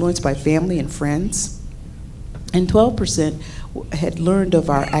 were influenced by family and friends, and 12% had learned of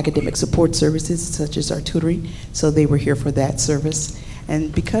our academic support services, such as our tutoring, so they were here for that service.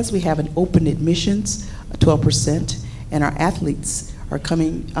 And because we have an open admissions, 12%, and our athletes are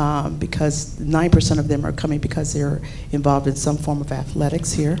coming because 9% of them are coming because they're involved in some form of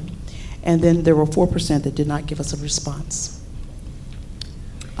athletics here. And then there were 4% that did not give us a response.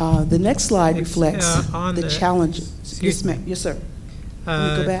 The next slide reflects the challenges. Yes, ma'am. Yes, sir.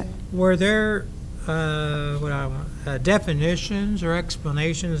 Can we go back? Were there definitions or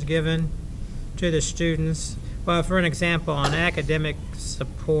explanations given to the students? Well, for an example, on academic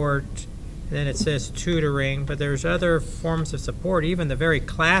support, then it says tutoring, but there's other forms of support, even the very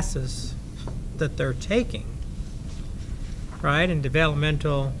classes that they're taking, right? And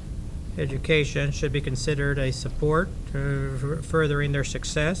developmental education should be considered a support to furthering their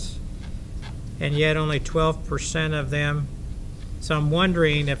success, and yet only 12% of them. So I'm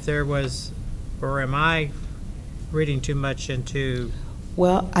wondering if there was, or am I reading too much into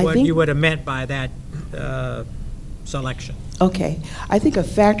what you would have meant by that selection? Okay. I think a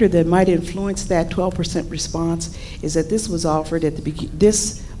factor that might influence that 12% response is that this was offered at the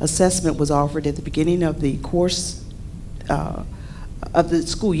this assessment was offered at the beginning of the course of the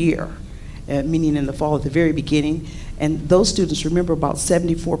school year, meaning in the fall at the very beginning. And those students, remember, about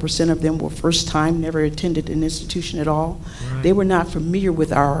 74% of them were first time, never attended an institution at all. Right. They were not familiar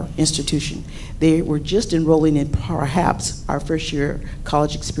with our institution. They were just enrolling in perhaps our first year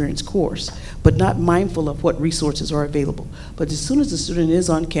college experience course, but not mindful of what resources are available. But as soon as the student is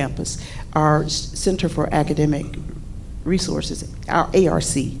on campus, our Center for Academic Resources, our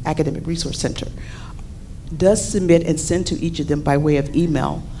ARC, Academic Resource Center, does submit and send to each of them by way of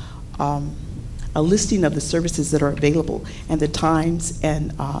email a listing of the services that are available and the times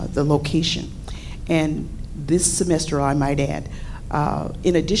and the location. And this semester, I might add,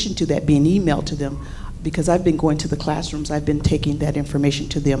 in addition to that being emailed to them, because I've been going to the classrooms, I've been taking that information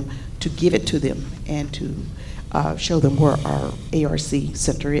to them to give it to them and to show them where our ARC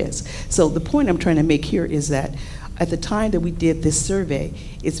center is. So the point I'm trying to make here is that at the time that we did this survey,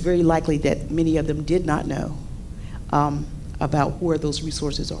 it's very likely that many of them did not know about where those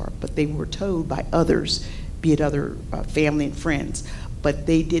resources are, but they were told by others, be it other family and friends, but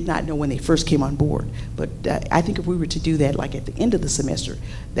they did not know when they first came on board. But I think if we were to do that, like at the end of the semester,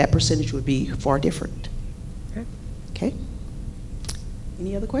 that percentage would be far different. Okay. Okay.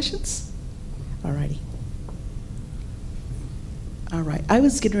 Any other questions? All righty. All right. I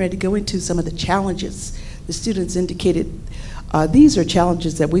was getting ready to go into some of the challenges the students indicated. These are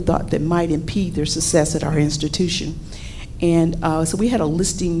challenges that we thought that might impede their success at our institution. And so we had a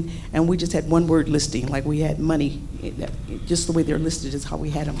listing, and we just had one word listing, like we had money. Just the way they're listed is how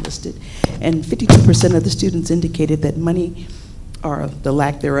we had them listed. And 52% of the students indicated that money, or the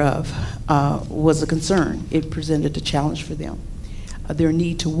lack thereof, was a concern. It presented a challenge for them. Their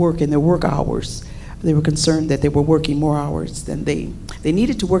need to work and their work hours. They were concerned that they were working more hours than they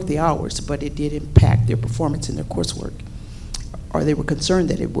needed to work the hours, but it did impact their performance in their coursework, or they were concerned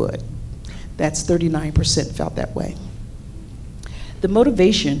that it would. That's 39% felt that way. The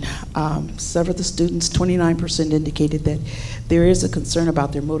motivation, several of the students, 29% indicated that there is a concern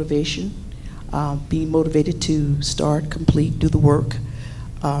about their motivation, being motivated to start, complete, do the work.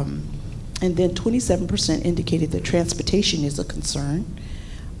 And then 27% indicated that transportation is a concern.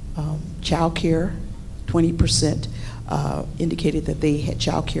 Child care, 20% indicated that they had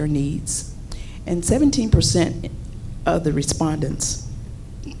child care needs. And 17% of the respondents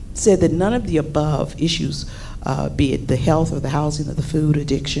said that none of the above issues, be it the health or the housing or the food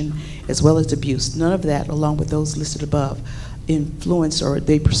addiction, as well as abuse, none of that, along with those listed above, influence or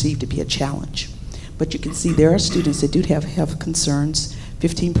they perceive to be a challenge. But you can see there are students that do have health concerns,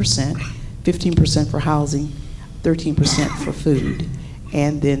 15%, 15% for housing, 13% for food,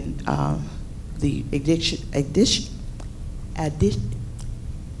 and then the addiction, I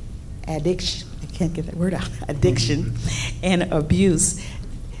can't get that word out, addiction and abuse,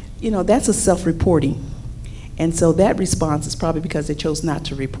 you know, that's a self-reporting. And so that response is probably because they chose not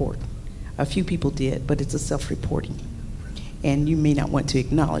to report. A few people did, but it's a self-reporting. And you may not want to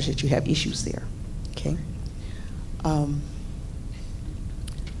acknowledge that you have issues there, okay?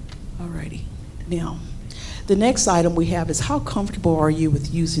 Alrighty, now, the next item we have is how comfortable are you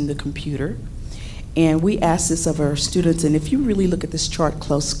with using the computer? And we asked this of our students, and if you really look at this chart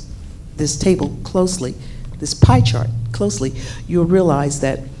this table closely, this pie chart closely, you'll realize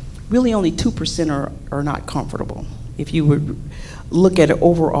that really only 2% are not comfortable. If you would look at it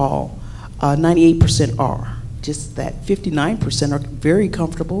overall, 98% are. Just that 59% are very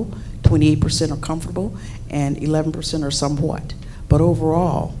comfortable, 28% are comfortable, and 11% are somewhat. But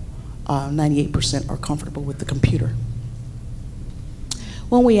overall, 98% are comfortable with the computer.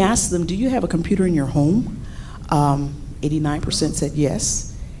 When we asked them, do you have a computer in your home? 89% said yes,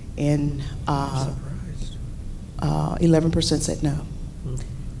 and 11% said no.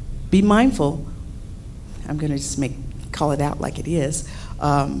 Be mindful, I'm going to just call it out like it is.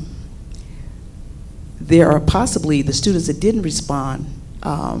 There are possibly the students that didn't respond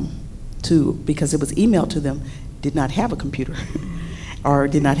because it was emailed to them, did not have a computer or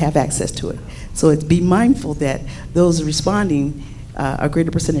did not have access to it. So be mindful that those responding, a greater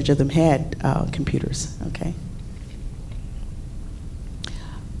percentage of them had computers, okay?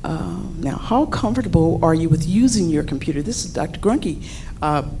 Now, how comfortable are you with using your computer? This is Dr. Grunke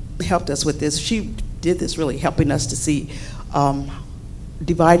helped us with this. She did this really helping us to see,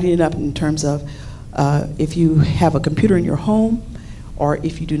 dividing it up in terms of if you have a computer in your home or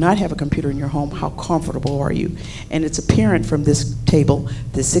if you do not have a computer in your home, how comfortable are you? And it's apparent from this table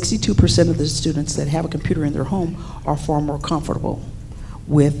that 62% of the students that have a computer in their home are far more comfortable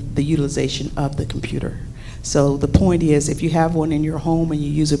with the utilization of the computer. So the point is, if you have one in your home and you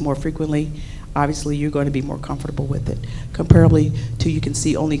use it more frequently, obviously you're going to be more comfortable with it. Comparably to, you can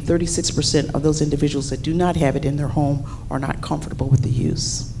see only 36% of those individuals that do not have it in their home are not comfortable with the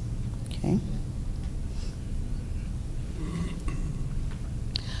use. Okay.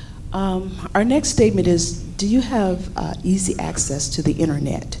 Our next statement is, do you have easy access to the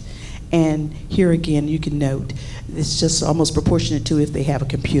internet? And here again, you can note, it's just almost proportionate to if they have a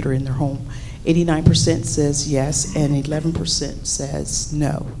computer in their home. 89% says yes, and 11% says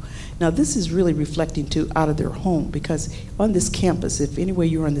no. Now, this is really reflecting to out of their home, because on this campus, if anywhere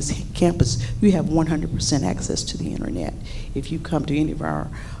you're on this campus, you have 100% access to the internet if you come to any of our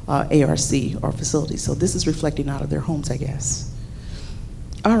ARC or facilities. So this is reflecting out of their homes, I guess.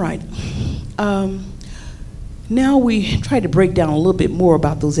 All right. Now we try to break down a little bit more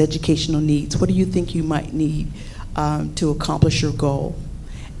about those educational needs. What do you think you might need to accomplish your goal?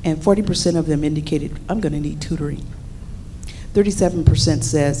 And 40% of them indicated, I'm going to need tutoring. 37%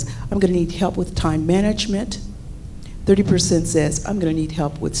 says, I'm going to need help with time management. 30% says, I'm going to need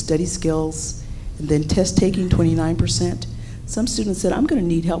help with study skills. And then test taking, 29%. Some students said, I'm going to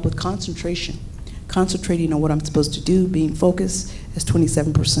need help with concentration. Concentrating on what I'm supposed to do, being focused, is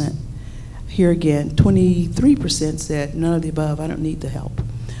 27%. Here again, 23% said, none of the above, I don't need the help.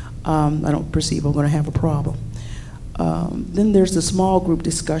 I don't perceive I'm going to have a problem. Then there's the small group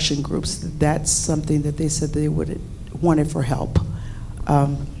discussion groups. That's something that they said they wanted for help.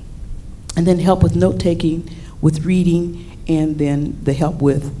 And then help with note-taking, with reading, and then the help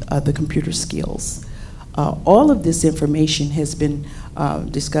with the computer skills. All of this information has been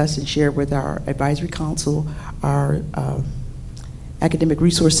discussed and shared with our advisory council, our Academic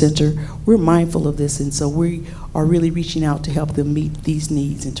Resource Center. We're mindful of this, and so we are really reaching out to help them meet these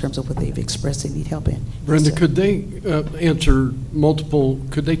needs in terms of what they've expressed they need help in. Brenda, Yes, could they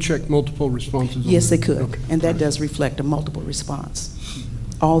could they check multiple responses? yes, they could, Okay. and that does reflect a multiple response.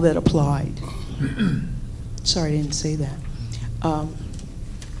 All that applied. Sorry, I didn't say that.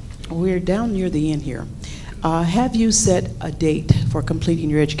 We're down near the end here. Have you set a date for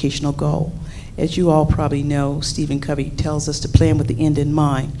completing your educational goal? As you all probably know, Stephen Covey tells us to plan with the end in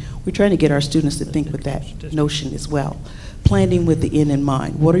mind. We're trying to get our students to think with that notion as well. Planning with the end in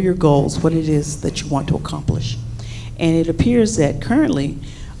mind. What are your goals? What it is that you want to accomplish? And it appears that currently,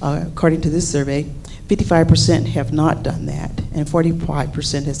 according to this survey, 55% have not done that, and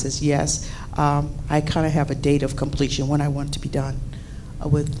 45% says, yes, I kind of have a date of completion when I want it to be done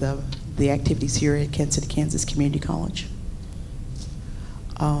with the activities here at Kansas City, Kansas Community College.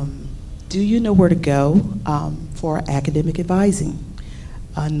 Do you know where to go for academic advising?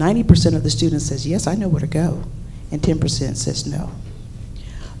 90% of the students says, yes, I know where to go, and 10% says no.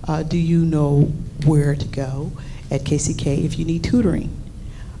 Do you know where to go at KCK if you need tutoring?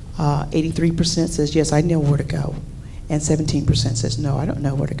 83% says, yes, I know where to go, and 17% says, no, I don't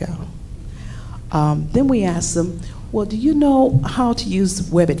know where to go. Then we ask them, well, do you know how to use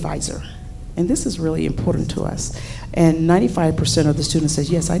Web Advisor? And this is really important to us. And 95% of the students says,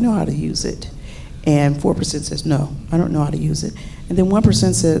 yes, I know how to use it. And 4% says, no, I don't know how to use it. And then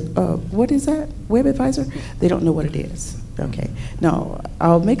 1% said, what is that, Web Advisor? They don't know what it is. Okay. Now,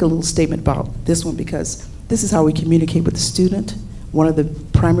 I'll make a little statement about this one because this is how we communicate with the student. One of the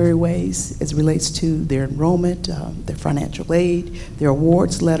primary ways as it relates to their enrollment, their financial aid, their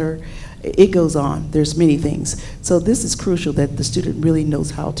awards letter. It goes on. There's many things. So this is crucial that the student really knows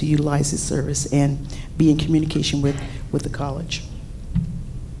how to utilize this service and be in communication with the college.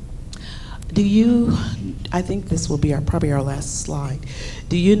 Do you, I think this will be probably our last slide.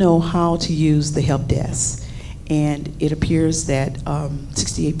 Do you know how to use the help desk? And it appears that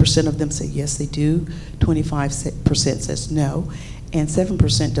 68% of them say yes, they do. 25% says no. And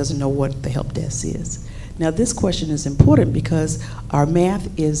 7% doesn't know what the help desk is. Now this question is important because our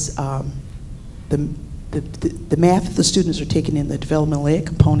math is, the math the students are taking in the developmental ed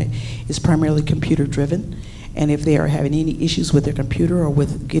component is primarily computer driven. And if they are having any issues with their computer or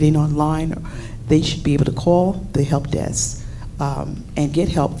with getting online, they should be able to call the help desk and get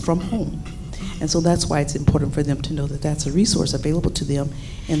help from home. And so that's why it's important for them to know that that's a resource available to them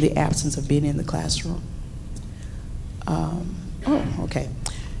in the absence of being in the classroom. Okay.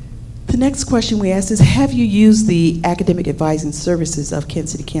 The next question we asked is, have you used the academic advising services of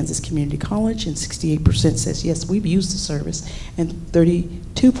Kansas City, Kansas Community College? And 68% says yes, we've used the service, and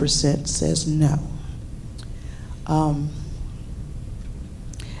 32% says no.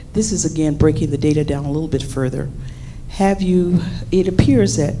 This is again breaking the data down a little bit further. Have you, it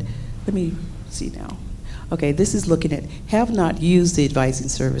appears that, let me see now. Okay, this is looking at have not used the advising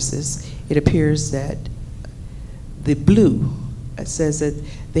services. It appears that the blue says that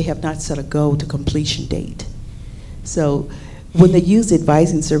they have not set a goal to completion date. So when they use the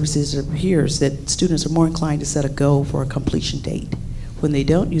advising services, it appears that students are more inclined to set a goal for a completion date. When they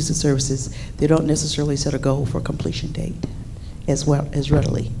don't use the services, they don't necessarily set a goal for a completion date as well as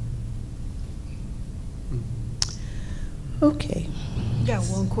readily. Okay. Got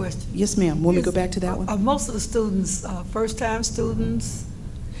one question. Yes, ma'am. Want me to go back to that one? Are most of the students first-time students?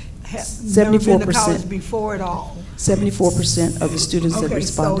 Have never been to college before at all? 74% of the students that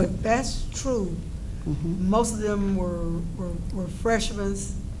responded. So if that's true, most of them were freshmen,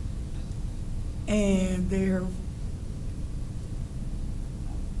 and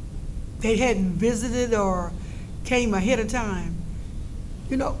they hadn't visited or came ahead of time.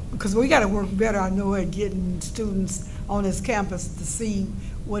 You know, because we got to work better, I know, at getting students on this campus to see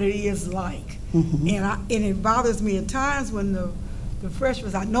what it is like. And it bothers me at times when the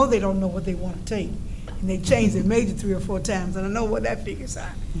freshmen, I know they don't know what they want to take, and they change their major 3 or 4 times, and I know what that figures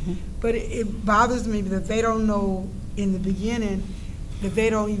out. But it bothers me that they don't know in the beginning that they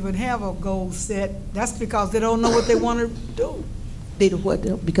don't even have a goal set. That's because they don't know what they want to do. They do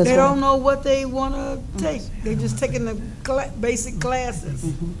what? Because they don't know what they want to take. They're just taking the basic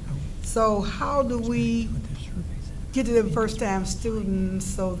classes. So how do we get to them first-time students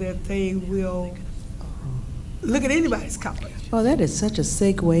so that they will look at anybody's college? Oh, that is such a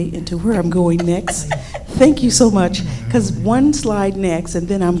segue into where I'm going next. Thank you so much, because one slide next, and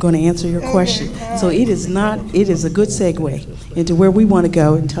then I'm going to answer your question. So it is a good segue into where we want to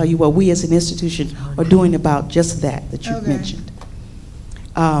go and tell you what we as an institution are doing about just that you've mentioned.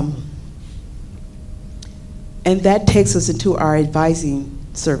 And that takes us into our advising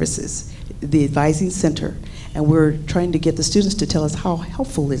services, the advising center. And we're trying to get the students to tell us how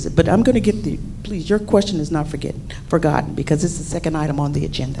helpful is it. But I'm going to get please, your question is not forgotten, because it's the second item on the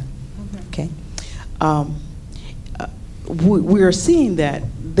agenda. Okay. We are seeing that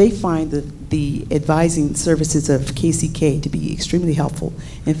they find the advising services of KCK to be extremely helpful.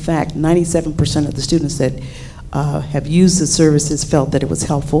 In fact, 97% of the students that have used the services felt that it was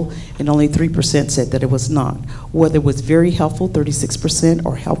helpful, and only 3% said that it was not. Whether it was very helpful, 36%,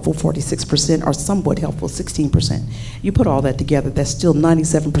 or helpful, 46%, or somewhat helpful, 16%. You put all that together, that's still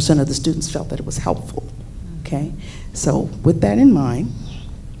 97% of the students felt that it was helpful. Okay? So with that in mind,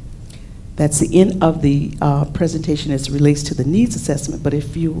 That's the end of the presentation as it relates to the needs assessment. But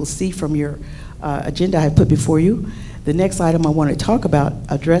if you will see from your agenda I put before you, the next item I want to talk about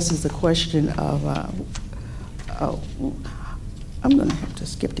addresses the question of, I'm going to have to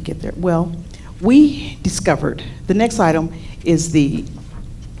skip to get there. Well, we discovered, the next item is we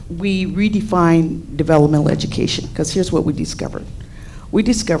redefined developmental education, because here's what we discovered. We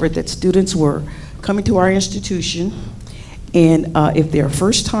discovered that students were coming to our institution, and if they're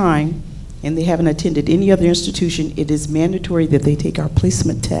first time and they haven't attended any other institution, it is mandatory that they take our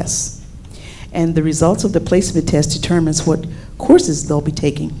placement tests. And the results of the placement test determines what courses they'll be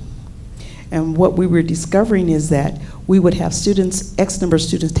taking. And what we were discovering is that we would have students, X number of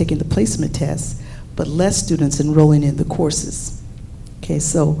students taking the placement test, but less students enrolling in the courses. Okay,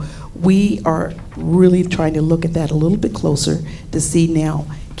 so we are really trying to look at that a little bit closer to see now,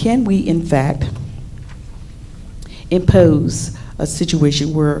 can we in fact impose a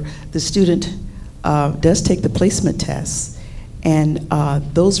situation where the student does take the placement test and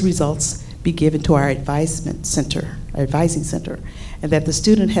those results be given to our advising center, and that the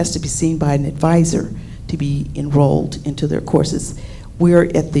student has to be seen by an advisor to be enrolled into their courses. We're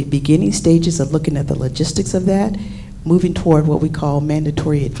at the beginning stages of looking at the logistics of that, moving toward what we call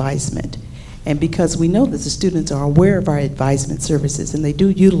mandatory advisement. And because we know that the students are aware of our advisement services and they do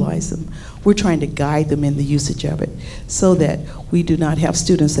utilize them, we're trying to guide them in the usage of it so that we do not have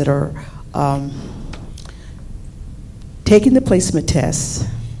students that are taking the placement tests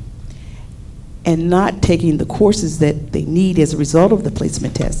and not taking the courses that they need as a result of the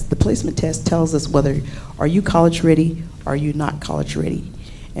placement test. The placement test tells us whether are you college ready, are you not college ready.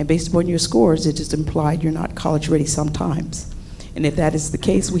 And based upon your scores, it is implied you're not college ready sometimes. And if that is the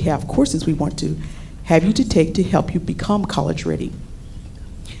case, we have courses we want to have you to take to help you become college ready.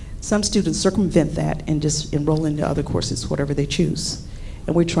 Some students circumvent that and just enroll into other courses, whatever they choose.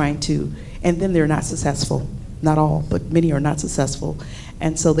 And we're trying to, and then they're not successful. Not all, but many are not successful.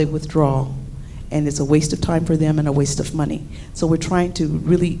 And so they withdraw. And it's a waste of time for them and a waste of money. So we're trying to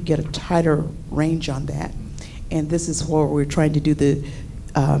really get a tighter range on that. And this is where we're trying to do the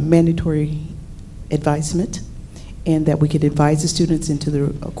mandatory advisement, and that we could advise the students into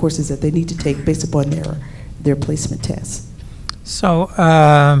the courses that they need to take based upon their placement tests. So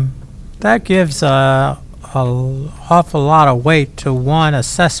that gives an awful lot of weight to one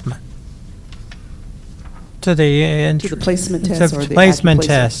assessment. To the placement test or the placement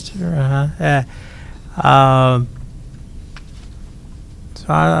test. So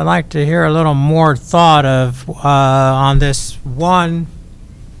I'd like to hear a little more thought of on this one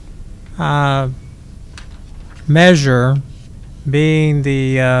measure being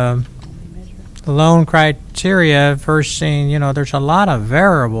the loan criteria versus, there's a lot of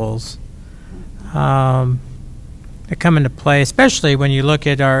variables that come into play, especially when you look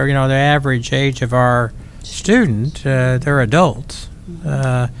at our, the average age of our student. They're adults.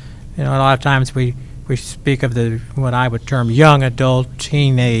 A lot of times we speak of what I would term young adult,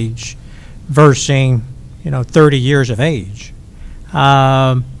 teenage, versus 30 years of age.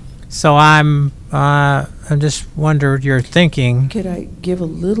 So I'm just wondered your thinking. Could I give a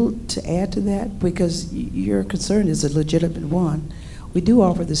little to add to that? Because your concern is a legitimate one. We do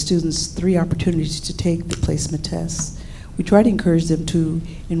offer the students 3 opportunities to take the placement tests. We try to encourage them to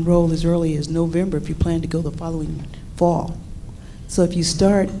enroll as early as November if you plan to go the following fall. So if you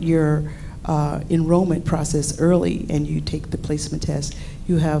start your enrollment process early and you take the placement test,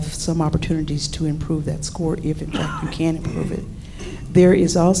 you have some opportunities to improve that score if in fact you can improve it. There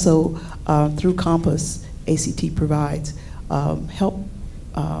is also, through Compass, ACT provides help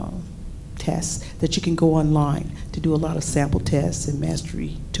tests that you can go online to do a lot of sample tests and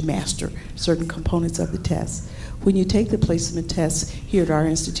master certain components of the test. When you take the placement test here at our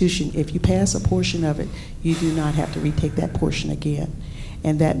institution, if you pass a portion of it, you do not have to retake that portion again.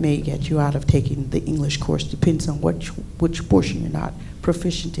 And that may get you out of taking the English course, depends on which portion you're not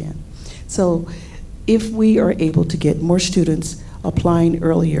proficient in. So if we are able to get more students applying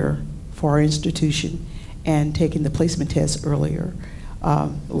earlier for our institution and taking the placement test earlier,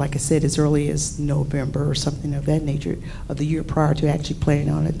 like I said, as early as November or something of that nature of the year prior to actually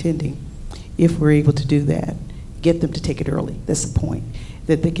planning on attending, if we're able to do that, get them to take it early. That's the point,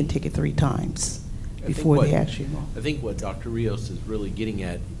 that they can take it 3 times before they actually enroll. I think what Dr. Rios is really getting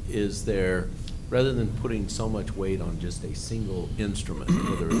at is rather than putting so much weight on just a single instrument,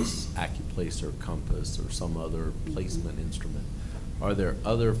 whether it's Accuplace or Compass or some other placement instrument, are there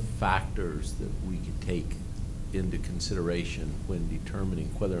other factors that we could take into consideration when determining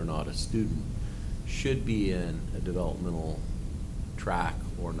whether or not a student should be in a developmental track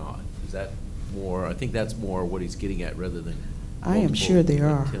or not? Is that more, I think that's more what he's getting at rather than I am sure there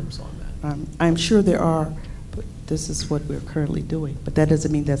are. attempts on that. I'm sure there are, but this is what we're currently doing. But that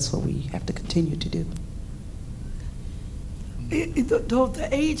doesn't mean that's what we have to continue to do. Does the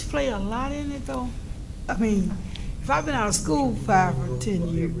age play a lot in it, though? I mean, if I've been out of school 5 or 10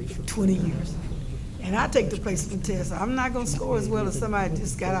 years, 20 years, and I take the placement test, I'm not going to score as well as somebody that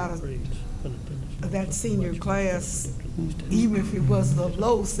just got out of that senior class. Even if it was the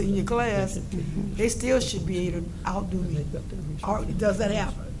low senior class, they still should be able to outdo me. Or does that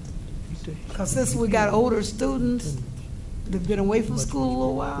happen? Because since we got older students that have been away from school a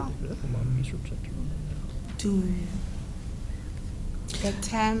little while, that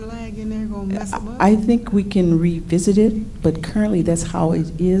time lag in there gonna mess them up? I think we can revisit it, but currently that's how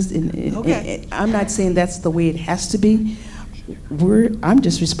it is. Okay. I'm not saying that's the way it has to be. I'm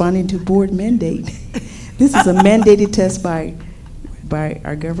just responding to board mandate. This is a mandated test by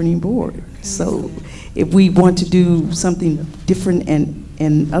our governing board. So if we want to do something different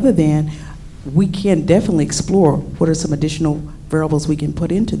and other than, we can definitely explore what are some additional variables we can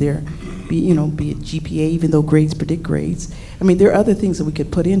put into there, be it GPA, even though grades predict grades. I mean, there are other things that we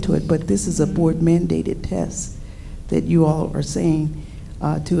could put into it, but this is a board mandated test that you all are saying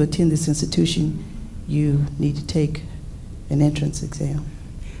to attend this institution, you need to take an entrance exam.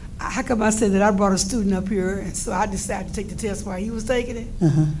 How come I said that I brought a student up here, and so I decided to take the test while he was taking it?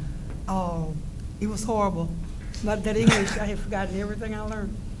 Oh, it was horrible. But that English, I had forgotten everything I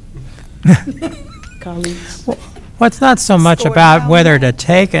learned. Colleagues? Well, it's not so much about whether to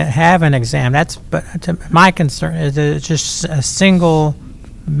take it, have an exam. But my concern is that it's just a single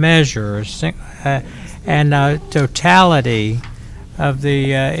measure and totality of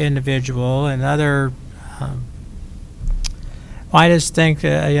the individual and other. I just think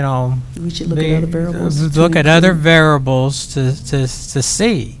we should look at other variables. Look at other variables to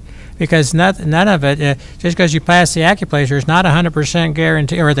see. Because none of it, just because you pass the acupuncture, is not 100%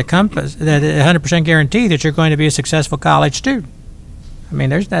 guarantee, or the compass, that 100% guarantee that you're going to be a successful college student. I mean,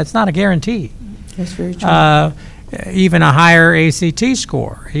 that's not a guarantee. That's very true. Even a higher ACT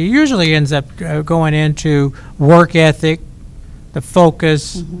score, he usually ends up going into work ethic, the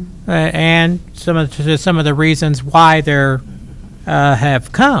focus, and some of the reasons why they're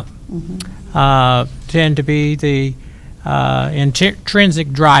have come tend to be the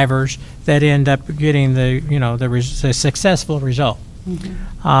intrinsic drivers that end up getting the successful result.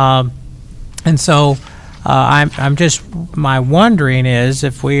 And so I'm just, my wondering is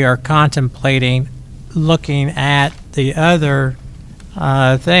if we are contemplating looking at the other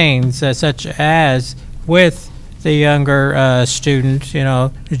things such as with the younger student,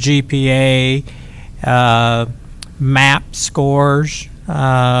 GPA, MAP scores,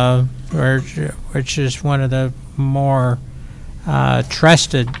 which is one of the more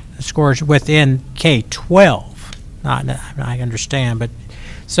trusted scores within K-12. I understand, but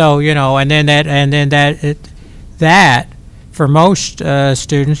so that for most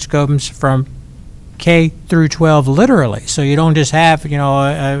students comes from K through 12 literally. So you don't just have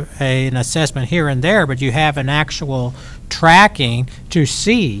an assessment here and there, but you have an actual tracking to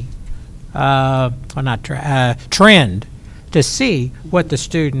see, trend to see what the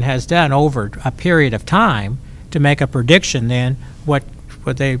student has done over a period of time to make a prediction then what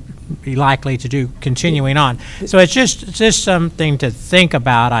they be likely to do continuing on. So it's just something to think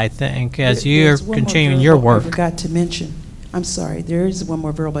about, I think, as you're continuing your work. I forgot to mention, I'm sorry, there is one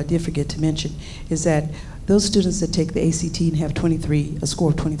more variable I did forget to mention, is that those students that take the ACT and have a score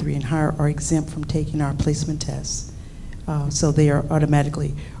of 23 and higher are exempt from taking our placement tests. So they are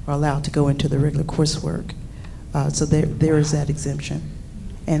automatically allowed to go into the regular coursework. So there is that exemption.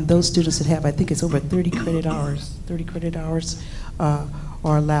 And those students that have, I think it's over 30 credit hours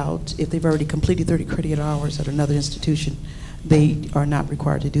are allowed, if they've already completed 30 credit hours at another institution, they are not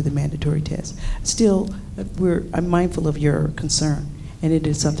required to do the mandatory test. Still, I'm mindful of your concern, and it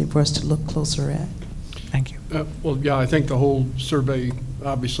is something for us to look closer at. Thank you. Well, yeah, I think the whole survey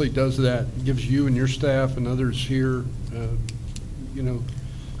obviously does that. It gives you and your staff and others here,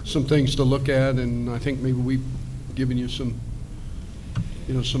 some things to look at, and I think maybe we've given you some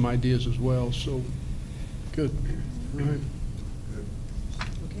ideas as well. So, good. All right.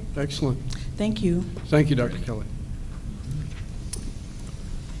 Excellent. Thank you. Thank you, Dr. Kelly.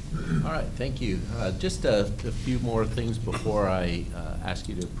 All right, thank you. Just a few more things before I ask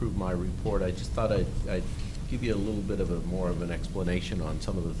you to approve my report. I just thought I'd give you a little bit of more of an explanation on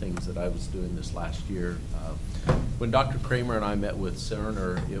some of the things that I was doing this last year. When Dr. Kramer and I met with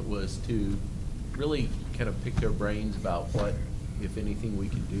Cerner, it was to really kind of pick their brains about what, if anything, we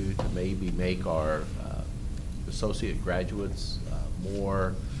can do to maybe make our associate graduates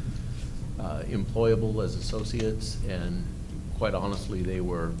more employable as associates, and quite honestly, they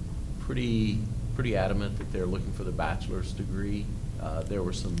were pretty adamant that they're looking for the bachelor's degree. There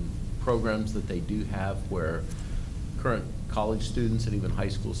were some programs that they do have where current college students and even high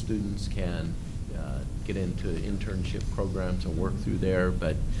school students can get into internship programs and work through there,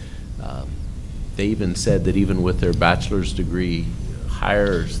 but they even said that even with their bachelor's degree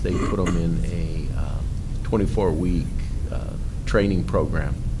hires, they put them in a 24-week training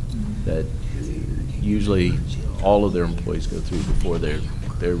program that usually all of their employees go through before they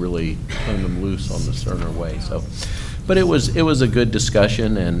really turn them loose on the Cerner way. So, but it was a good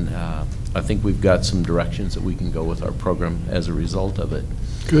discussion, and I think we've got some directions that we can go with our program as a result of it.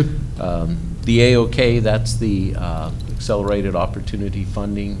 Good. The AOK, that's the accelerated opportunity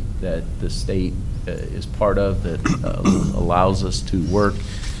funding that the state is part of, that allows us to work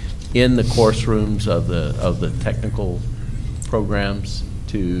in the course rooms of the technical programs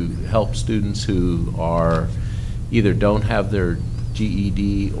to help students who are either don't have their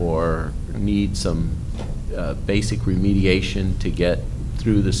GED or need some basic remediation to get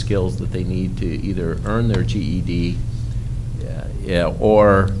through the skills that they need to either earn their GED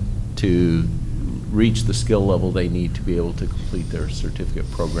or to reach the skill level they need to be able to complete their certificate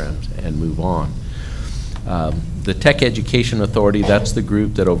programs and move on. The Tech Education Authority, that's the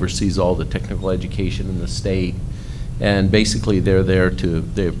group that oversees all the technical education in the state, and basically they're there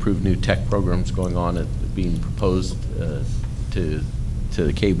they approve new tech programs going on being proposed to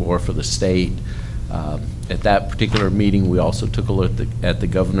the KBOR for the state. At that particular meeting, we also took a look at the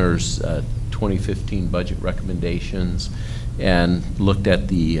governor's 2015 budget recommendations and looked at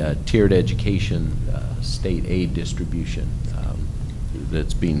the tiered education state aid distribution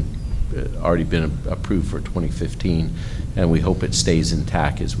that's already been approved for 2015, and we hope it stays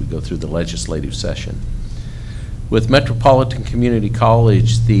intact as we go through the legislative session. With Metropolitan Community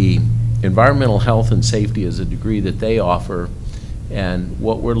College, the environmental health and safety is a degree that they offer, and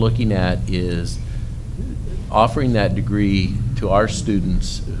what we're looking at is offering that degree to our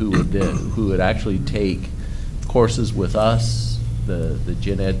students who would actually take courses with us, the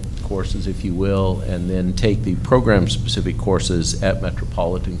gen ed courses, if you will, and then take the program-specific courses at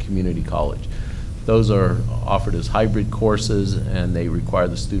Metropolitan Community College. Those are offered as hybrid courses, and they require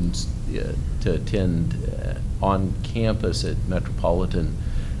the students to attend on campus at Metropolitan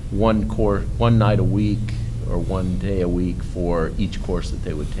one night a week or one day a week for each course that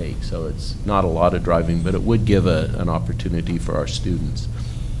they would take. So it's not a lot of driving, but it would give an opportunity for our students.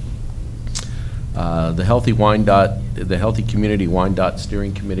 The Healthy Community Wyandotte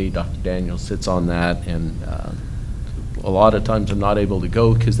Steering Committee, Dr. Daniel sits on that, and a lot of times I'm not able to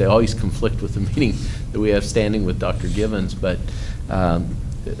go because they always conflict with the meeting that we have standing with Dr. Givens, but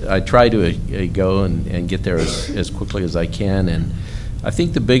I try to go and get there as quickly as I can. And I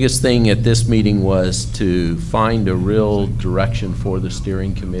think the biggest thing at this meeting was to find a real direction for the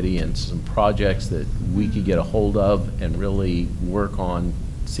steering committee and some projects that we could get a hold of and really work on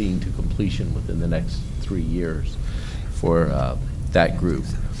seeing to completion within the next 3 years for that group.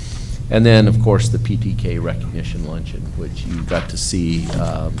 And then, of course, the PTK recognition luncheon, which you got to see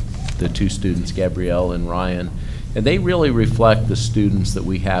the two students, Gabrielle and Ryan, and they really reflect the students that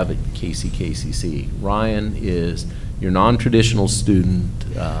we have at KCKCC. Ryan is your non-traditional student,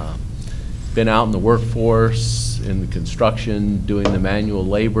 been out in the workforce, in the construction, doing the manual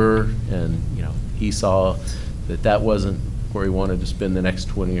labor, and he saw that wasn't where he wanted to spend the next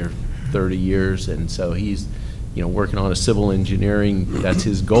 20 or 30 years, and so he's working on a civil engineering. That's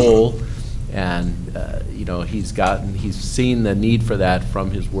his goal, and he's seen the need for that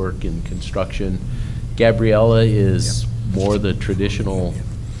from his work in construction. Gabriella is more the traditional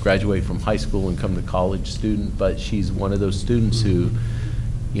graduate from high school and come to college student, but she's one of those students who,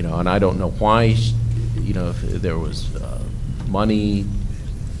 and I don't know why, if there was money,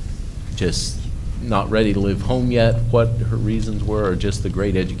 just not ready to live home yet, what her reasons were, or just the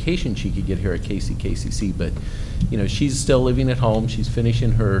great education she could get here at KCKCC. But she's still living at home. She's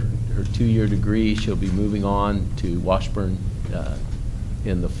finishing her 2-year degree. She'll be moving on to Washburn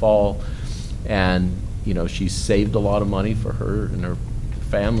in the fall, and she's saved a lot of money for her and her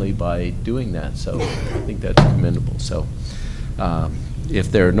family by doing that. So I think that's commendable. So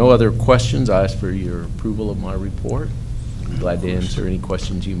if there are no other questions, I ask for your approval of my report. I'm glad to answer any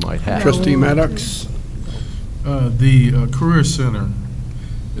questions you might have. Trustee Maddox. The Career Center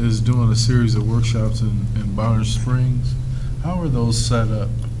is doing a series of workshops in Bonner Springs. How are those set up?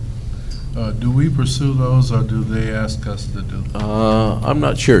 Do we pursue those, or do they ask us to do them? I'm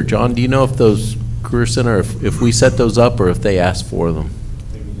not sure. John, do you know if those Career Center, if we set those up or if they ask for them?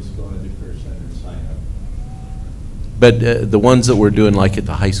 They can just go to the Career Center and sign up. But the ones that we're doing, like at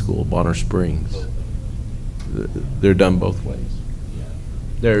the high school, Bonner Springs. They're done both ways.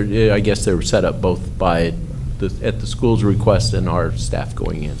 I guess they were set up both by at the school's request and our staff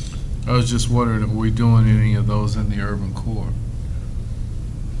going in. I was just wondering, are we doing any of those in the urban core?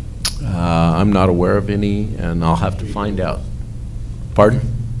 I'm not aware of any, and I'll have to find out. Pardon?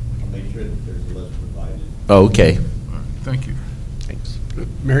 I'll make sure that there's a list provided. Oh, okay. All right, thank you. Thanks.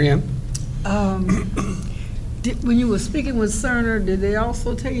 Mary Ann? When you were speaking with Cerner, did they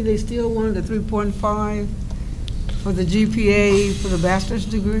also tell you they still wanted a 3.5 for the GPA for the bachelor's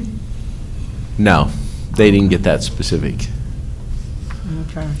degree? No, they didn't get that specific.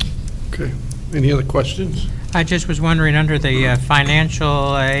 Okay. Okay. Any other questions? I just was wondering, under the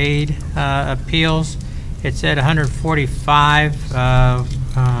financial aid appeals, it said 145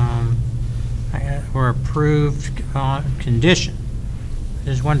 were approved on condition. I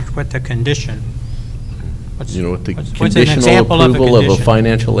just wondered what the condition. What the what's an conditional example approval of a condition?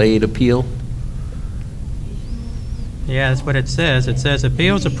 financial aid appeal? Yeah, that's what it says. It says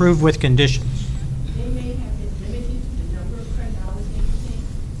appeals approved with conditions. They may have been limited to the number of credit hours they can take.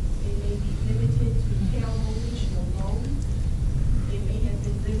 They may be limited to tail holding and loan. They may have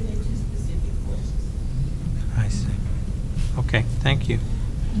been limited to specific courses. I see. Okay, thank you.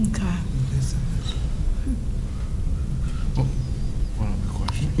 Okay. One other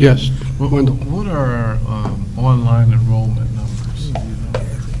question. Yes. What are our online enrollment numbers?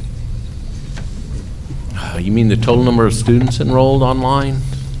 You mean the total number of students enrolled online?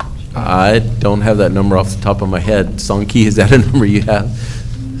 I don't have that number off the top of my head. Sanki, is that a number you have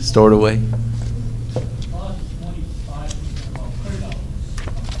stored away?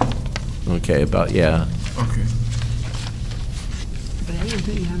 Okay, about, yeah. Okay. But I didn't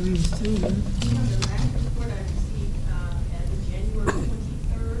tell you how many students. The last report I received as of January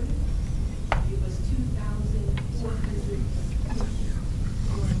 23rd, it was 2,400.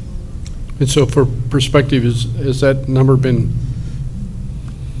 And so for perspective, has that number been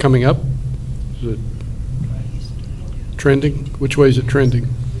coming up? Is it trending? Which way is it trending?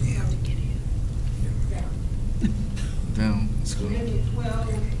 Down. 11, 12,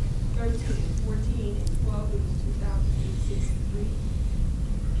 13, 14, and 12 it was 2,863,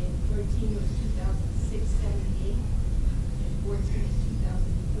 and 13 was 2,678, and 14 is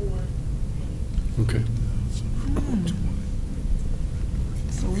 2,004. Okay.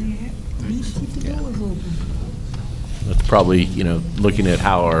 So we need to keep the doors open. That's probably, looking at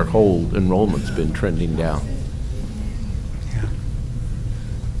how our whole enrollment's been trending down.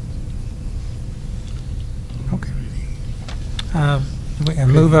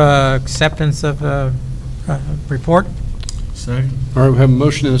 Move acceptance of report. Second. All right, we have a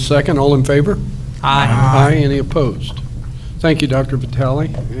motion and a second. All in favor? Aye. Aye. Any opposed? Thank you, Dr.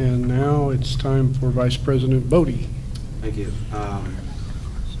 Vitale. And now it's time for Vice President Bodie. Thank you.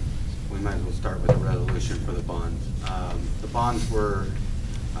 We might as well start with the resolution for the bonds. The bonds were,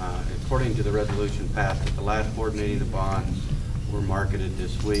 according to the resolution passed at the last board meeting, the bonds were marketed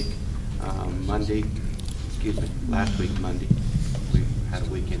this week, last week, Monday. We had a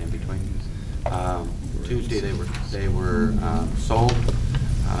weekend in between. Tuesday they were sold.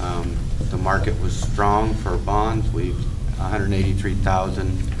 The market was strong for bonds. We've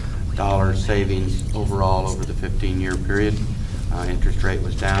 $183,000 savings overall over the 15-year period. Interest rate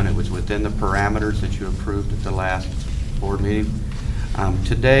was down. It was within the parameters that you approved at the last board meeting.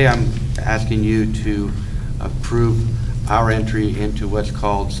 Today I'm asking you to approve our entry into what's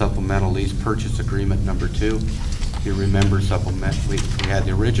called Supplemental Lease Purchase Agreement number 2. If you remember, we had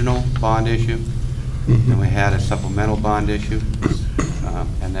the original bond issue, then we had a supplemental bond issue,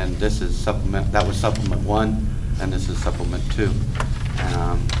 and then this is that was Supplement 1, and this is Supplement 2.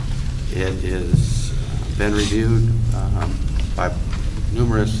 It is been reviewed by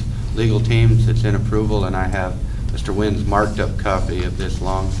numerous legal teams. It's in approval, and I have Mr. Wynn's marked up copy of this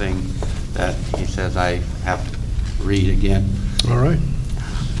long thing that he says I have to read again. All right.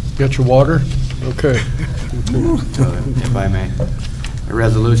 Got your water? Okay. If I may. A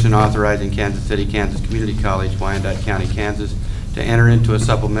resolution authorizing Kansas City, Kansas Community College, Wyandotte County, Kansas, to enter into a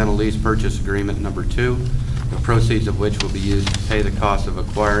supplemental lease purchase agreement number 2, the proceeds of which will be used to pay the cost of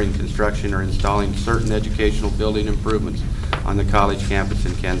acquiring, construction, or installing certain educational building improvements on the college campus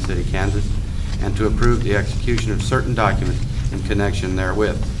in Kansas City, Kansas, and to approve the execution of certain documents in connection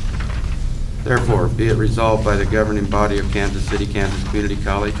therewith. Therefore, be it resolved by the governing body of Kansas City, Kansas Community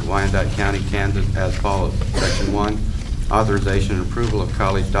College, Wyandotte County, Kansas, as follows. Section 1, authorization and approval of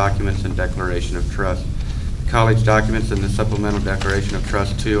college documents and declaration of trust. The college documents and the supplemental declaration of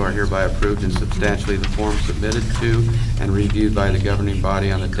trust 2 are hereby approved in substantially the form submitted to and reviewed by the governing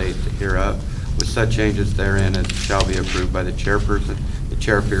body on the date hereof, with such changes therein as shall be approved by the chairperson, the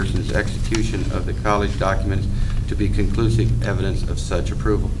chairperson's execution of the college documents to be conclusive evidence of such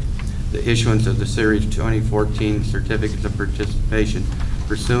approval. The issuance of the Series 2014 Certificates of Participation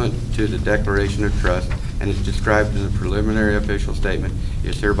pursuant to the Declaration of Trust and is described in the preliminary official statement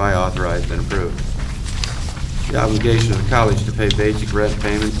is hereby authorized and approved. The obligation of the college to pay basic rent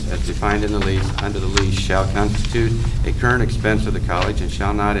payments as defined in the lease under the lease shall constitute a current expense of the college and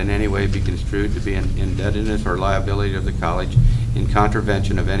shall not in any way be construed to be an indebtedness or liability of the college in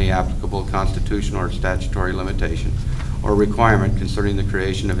contravention of any applicable constitutional or statutory limitation or requirement concerning the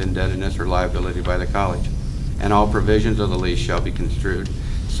creation of indebtedness or liability by the college. And all provisions of the lease shall be construed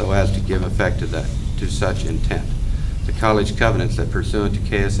so as to give effect to such intent. The college covenants that pursuant to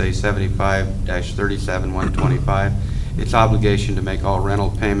KSA 75-37-125, its obligation to make all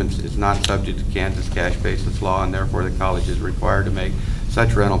rental payments is not subject to Kansas cash basis law, and therefore the college is required to make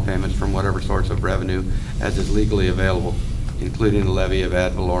such rental payments from whatever source of revenue as is legally available, including the levy of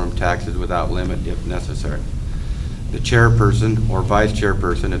ad valorem taxes without limit if necessary. The chairperson or vice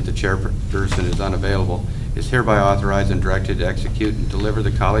chairperson, if the chairperson is unavailable, is hereby authorized and directed to execute and deliver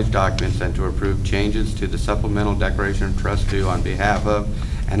the college documents and to approve changes to the supplemental declaration of trust due on behalf of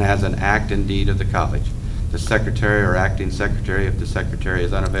and as an act and deed of the college. The secretary or acting secretary, if the secretary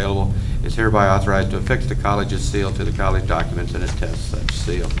is unavailable, is hereby authorized to affix the college's seal to the college documents and attest such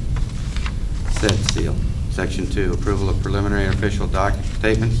seal. Said seal. Section 2, approval of preliminary and official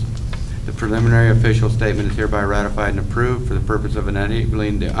statements. The preliminary official statement is hereby ratified and approved for the purpose of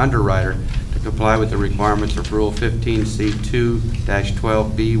enabling the underwriter to comply with the requirements of Rule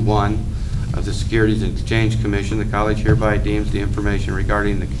 15C2-12B1 of the Securities and Exchange Commission. The college hereby deems the information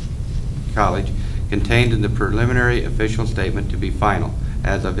regarding the college contained in the preliminary official statement to be final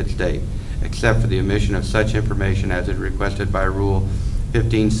as of its date, except for the omission of such information as is requested by Rule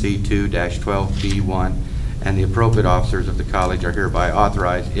 15C2-12B1, and the appropriate officers of the college are hereby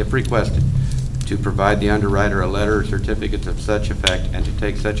authorized, if requested, to provide the underwriter a letter or certificate of such effect and to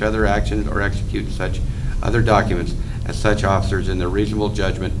take such other actions or execute such other documents as such officers in their reasonable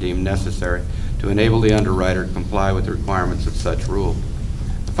judgment deem necessary to enable the underwriter to comply with the requirements of such rule.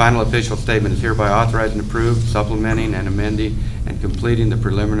 The final official statement is hereby authorized and approved, supplementing and amending and completing the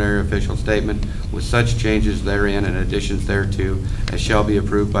preliminary official statement with such changes therein and additions thereto as shall be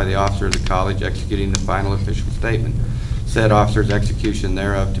approved by the officer of the college executing the final official statement. Said officer's execution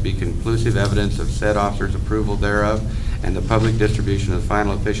thereof to be conclusive evidence of said officer's approval thereof, and the public distribution of the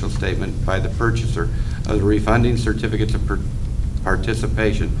final official statement by the purchaser of the refunding certificates of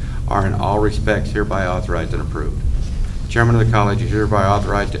participation are in all respects hereby authorized and approved. Chairman of the college is hereby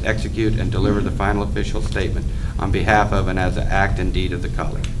authorized to execute and deliver the final official statement on behalf of and as an act and deed of the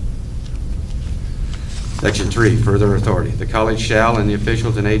college. Section 3, further authority. The college shall, and the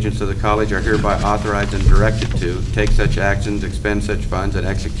officials and agents of the college are hereby authorized and directed to take such actions, expend such funds, and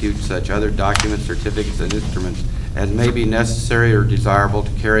execute such other documents, certificates, and instruments as may be necessary or desirable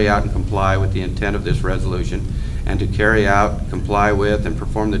to carry out and comply with the intent of this resolution, and to carry out, comply with, and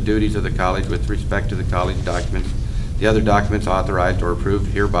perform the duties of the college with respect to the college documents, the other documents authorized or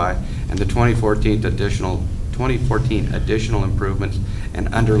approved hereby, and the 2014 additional improvements and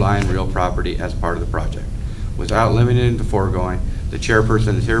underlying real property as part of the project. Without limiting the foregoing, the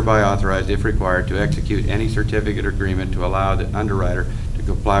chairperson is hereby authorized, if required, to execute any certificate or agreement to allow the underwriter to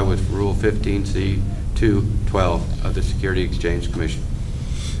comply with Rule 15C2-12 of the Securities Exchange Commission.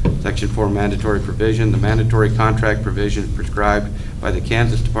 Section 4, mandatory provision. The mandatory contract provisions prescribed by the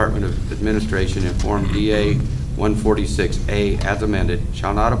Kansas Department of Administration in Form DA 146A as amended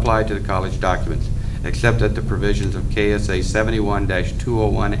shall not apply to the college documents, except that the provisions of KSA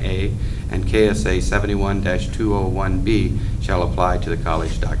 71-201A and KSA 71-201B shall apply to the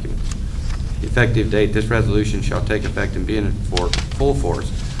college documents. The effective date, this resolution shall take effect and be in full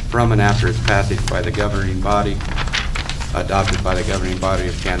force from and after its passage by the governing body, adopted by the governing body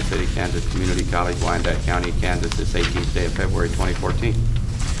of Kansas City, Kansas Community College, Wyandotte County, Kansas, this 18th day of February 2014.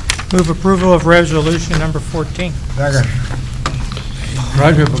 Move approval of resolution number 14. Second. All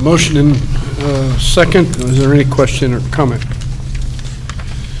right, we have a motion and second. Is there any question or comment?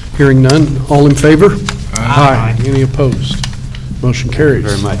 Hearing none. All in favor? Aye. Any opposed? Motion carries.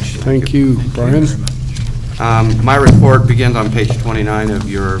 Thank you very much. Thank you, Brian. My report begins on page 29 of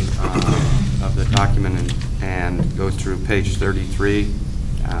your of the document and goes through page 33.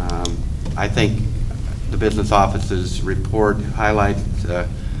 I think the business office's report highlights the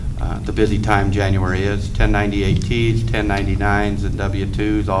busy time January is. 1098Ts, 1099s, and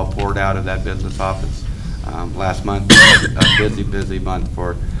W-2s all poured out of that business office. Last month was a busy month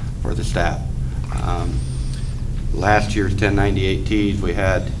for the staff. Last year's 1098Ts we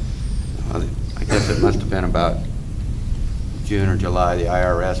had, I guess it must have been about June or July, the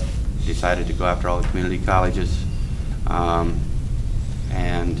IRS decided to go after all the community colleges.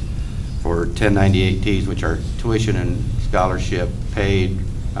 And for 1098Ts, which are tuition and scholarship paid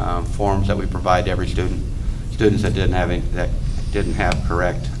forms that we provide to every student, students that didn't have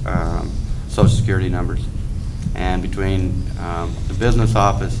correct Social Security numbers. And between the business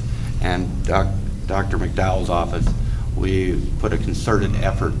office and Dr. McDowell's office, we put a concerted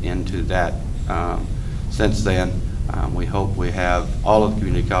effort into that. Since then, we hope we have, all of the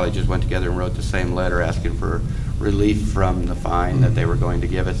community colleges went together and wrote the same letter asking for relief from the fine that they were going to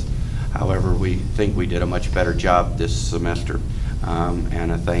give us. However, we think we did a much better job this semester,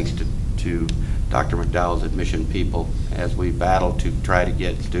 and a thanks to Dr. McDowell's admission people as we battle to try to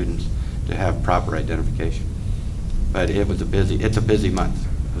get students to have proper identification. But it's a busy month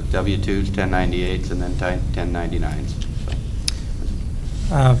with W-2s, 1098s, and then 1099s.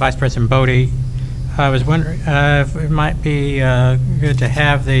 Vice President Bodie, I was wondering if it might be good to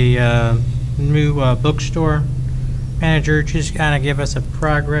have the new bookstore manager just kind of give us a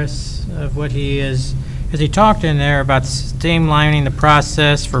progress of what he is, because he talked in there about streamlining the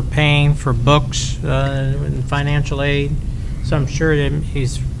process for paying for books and financial aid. So I'm sure that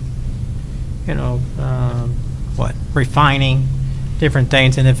he's, refining different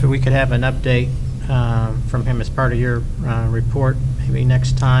things, and if we could have an update from him as part of your report, maybe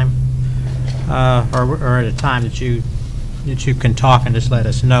next time, or at a time that you can talk and just let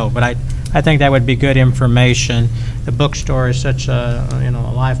us know. But I think that would be good information. The bookstore is such a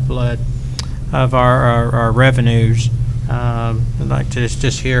lifeblood of our revenues. I'd like to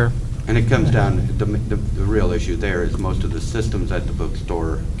just hear. And it comes down, the real issue there is most of the systems that the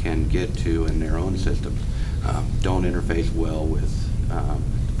bookstore can get to in their own systems don't interface well with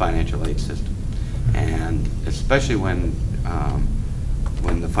the financial aid system. And especially when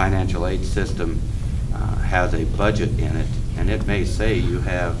the financial aid system has a budget in it, and it may say you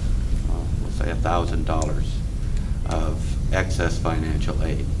have, we'll say $1,000 of excess financial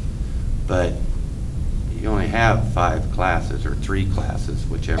aid, but you only have 5 classes or 3 classes,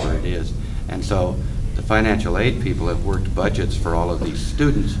 whichever it is. And so the financial aid people have worked budgets for all of these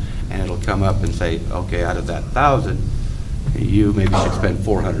students, and it'll come up and say, okay, out of that 1,000, you maybe should spend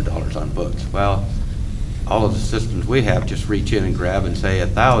 $400 on books. Well, all of the systems we have just reach in and grab and say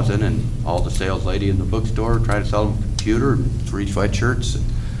 1,000, and all the sales lady in the bookstore try to sell them a computer, 3 sweatshirts,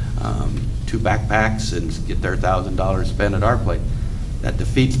 and 2 backpacks, and get their $1,000 spent at our plate. That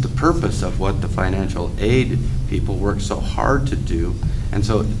defeats the purpose of what the financial aid people work so hard to do. And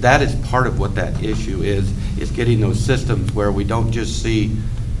so that is part of what that issue is getting those systems where we don't just see,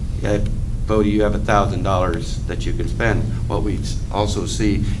 Bodie, you have $1,000 that you can spend. What we also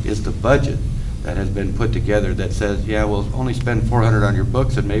see is the budget that has been put together that says, yeah, we'll only spend $400 on your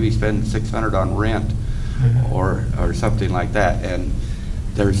books and maybe spend $600 on rent, or something like that. And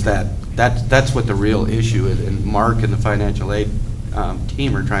there's that's what the real issue is. And Mark and the financial aid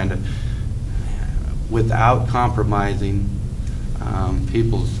team are trying to, without compromising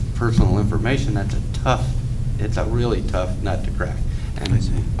people's personal information. It's a really tough nut to crack. And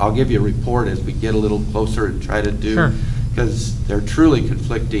I'll give you a report as we get a little closer and try to do, because they're truly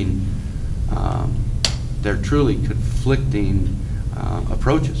conflicting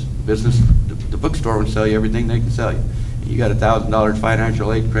approaches. The bookstore will sell you everything they can sell you. You got $1,000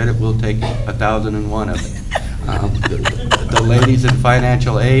 financial aid credit, we'll take 1,001 of it. The ladies in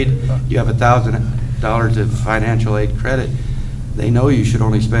financial aid, you have $1,000 of financial aid credit. They know you should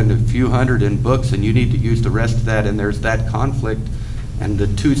only spend a few hundred in books, and you need to use the rest of that, and there's that conflict. And the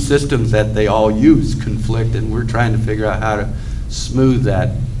two systems that they all use conflict, and we're trying to figure out how to smooth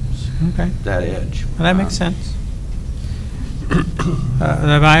that edge. Well, that makes sense.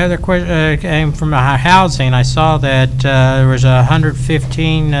 My other question came from housing. I saw that there was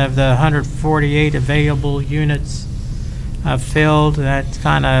 115 of the 148 available units filled. That's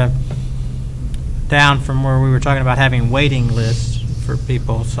kind of down from where we were talking about having waiting lists for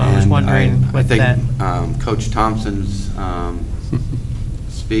people. So I was wondering I think Coach Thompson's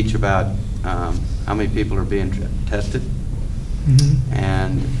speech about how many people are being tested,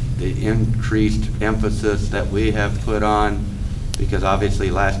 and the increased emphasis that we have put on, because obviously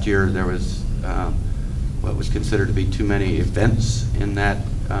last year there was what was considered to be too many events in that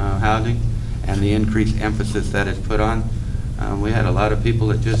housing, and the increased emphasis that is put on. We had a lot of people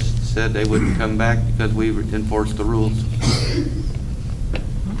that just said they wouldn't come back because we enforced the rules.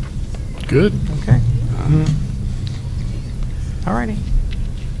 Good. Okay. All righty.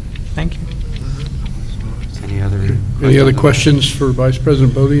 Thank you. Any other questions for Vice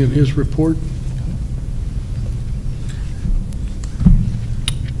President Bodie and his report?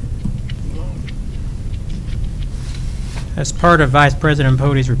 As part of Vice President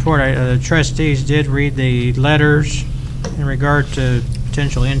Pody's report, the trustees did read the letters in regard to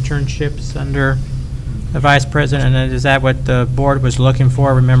potential internships under the Vice President. And is that what the board was looking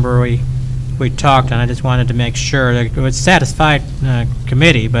for? Remember, we talked, and I just wanted to make sure that it would satisfy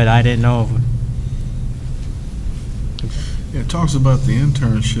committee, but I didn't know. Yeah, it talks about the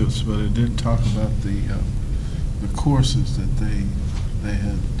internships, but it didn't talk about the courses that they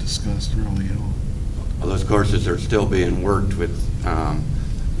had discussed early on. Well, those courses are still being worked with.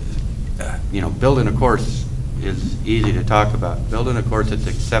 Building a course is easy to talk about. Building a course that's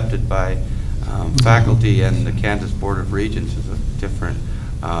accepted by faculty and the Kansas Board of Regents is a different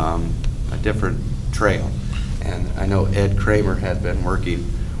trail. And I know Ed Kramer had been working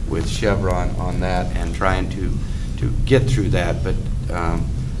with Chevron on that and trying to get through that, but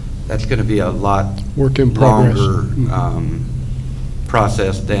that's going to be a lot work in progress. Longer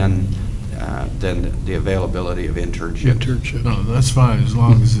process than the availability of internships. No, that's fine as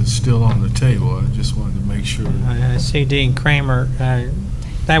long as it's still on the table. I just wanted to make sure. I see Dean Kramer.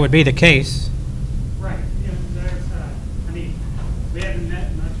 That would be the case. Right. There's, we haven't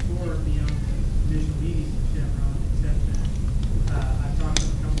met much for the initial meetings with Chevron, except that I've talked to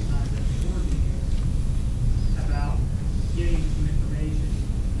them a couple times at the board meetings about getting some information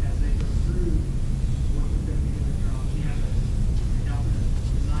as they go through what we're going to be doing on campus, and helping us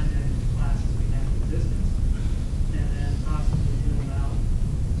design that into classes we have in existence, and then possibly build out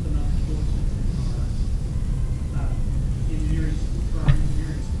some other courses in our engineering schools, for our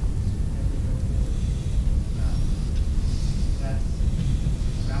engineering schools as we go forward. That's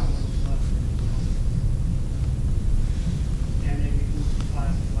about what it's left for anyone else. And maybe move to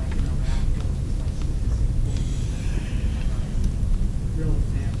classes like, math courses, like statistics courses, real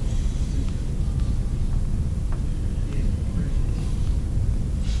examples.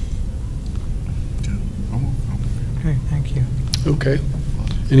 Okay, thank you. Okay.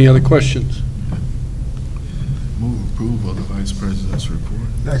 Any other questions? Move approval of the Vice President's report.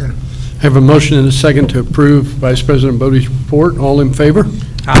 Second. Have a motion and a second to approve Vice President Bodie's report. All in favor?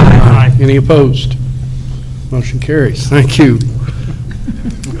 Aye. Any opposed? Motion carries. Thank you.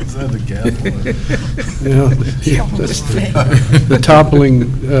 Is that the gavel? Yeah, that's the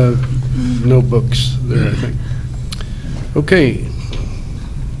toppling notebooks there, I think. Okay.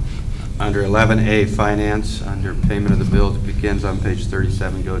 Under 11A, Finance, under payment of the bills, it begins on page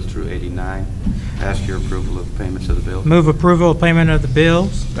 37, goes through 89. Ask your approval of payments of the bills. Move approval of payment of the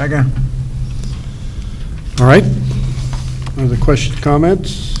bills. Second. All right. Other questions,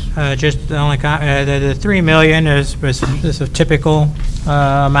 comments? Just the only the $3 million is a typical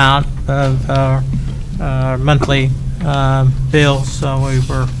amount of monthly bills, so we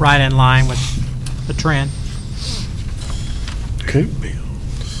were right in line with the trend. Okay.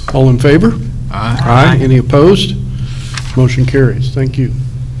 All in favor? Aye. Any opposed? Motion carries. Thank you.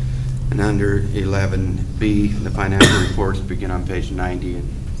 And under 11B, the financial reports begin on page 90 and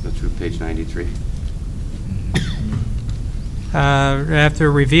go through page 93. After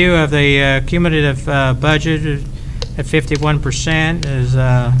review of the cumulative budget at 51%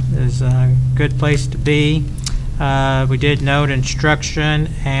 is a good place to be. We did note instruction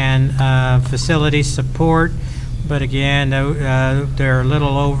and facility support, but again, they're a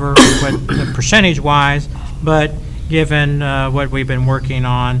little over what percentage-wise, but given what we've been working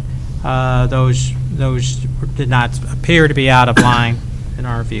on, those did not appear to be out of line in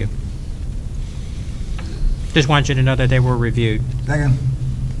our view. Just want you to know that they were reviewed. Second.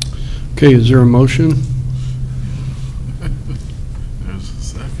 Okay, is there a motion? There's a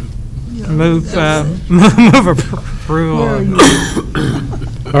second. Move approval.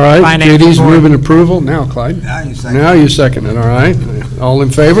 All right, Finance Katie's report. moving approval. Now, Clyde. Now you second. Now you second it, all right? All in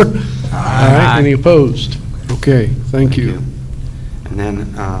favor? Aye. Any opposed? Okay, thank you. And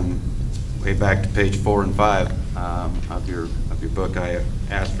then way back to page 4 and 5 of your book, I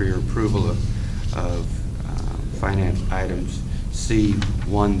asked for your approval of finance items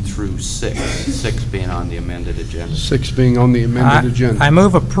C1 through 6, 6 being on the amended agenda. 6 being on the amended agenda. I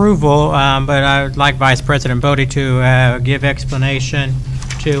move approval, but I would like Vice President Bodie to give explanation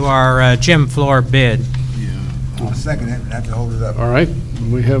to our gym floor bid. I'll second it, and have to hold it up. All right,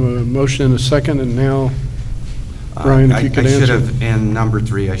 we have a motion and a second, and now, Brian, if you could I should answer. have, in number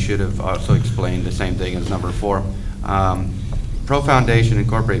 3, I should have also explained the same thing as number 4. Pro Foundation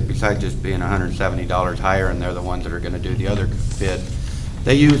Incorporated, besides just being $170 higher, and they're the ones that are going to do the other bid,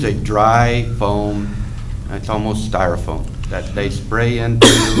 they use a dry foam, it's almost styrofoam, that they spray into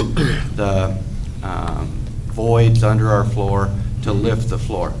the voids under our floor to lift the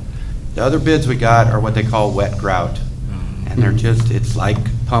floor. The other bids we got are what they call wet grout, and they're just, it's like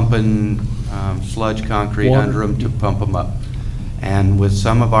pumping sludge concrete Water. under them to pump them up. And with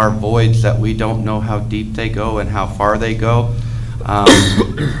some of our voids that we don't know how deep they go and how far they go,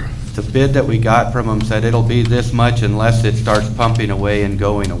 the bid that we got from them said it'll be this much unless it starts pumping away and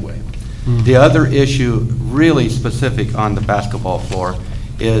going away. The other issue, really specific on the basketball floor,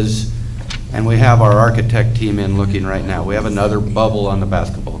 is, and we have our architect team in looking right now, we have another bubble on the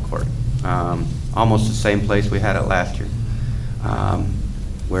basketball court. Almost the same place we had it last year,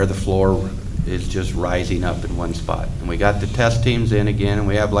 where the floor is just rising up in one spot. And we got the test teams in again, and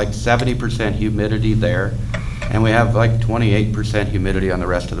we have like 70% humidity there, and we have like 28% humidity on the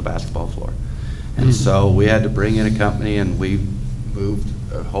rest of the basketball floor. And so we had to bring in a company, and we moved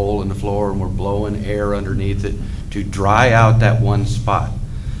a hole in the floor, and we're blowing air underneath it to dry out that one spot.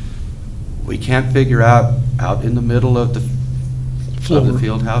 We can't figure out in the middle of the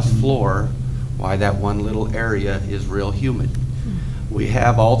field house floor why that one little area is real humid. We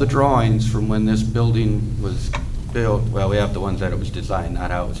have all the drawings from when this building was built. Well, we have the ones that it was designed,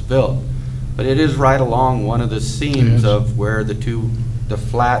 not how it was built. But it is right along one of the seams of where the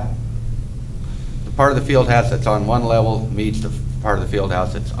part of the field house that's on one level meets the part of the field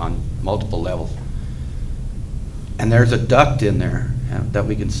house that's on multiple levels. And there's a duct in there that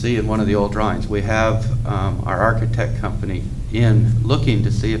we can see in one of the old drawings. We have our architect company in looking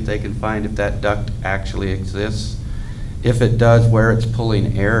to see if they can find if that duct actually exists. If it does, where it's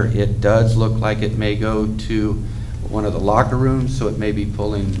pulling air, it does look like it may go to one of the locker rooms, so it may be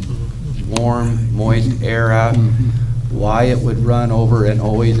pulling warm, moist air out. Why it would run over and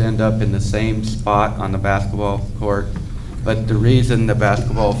always end up in the same spot on the basketball court. But the reason the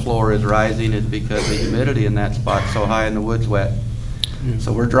basketball floor is rising is because the humidity in that spot's so high and the wood's wet.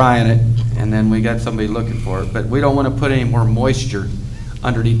 So we're drying it, and then we got somebody looking for it. But we don't want to put any more moisture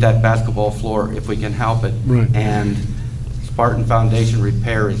underneath that basketball floor if we can help it. Right. And Spartan Foundation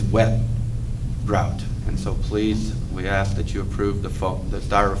repair is wet grout. And so please, we ask that you approve the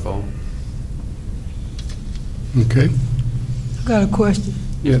styrofoam. Okay. I got a question.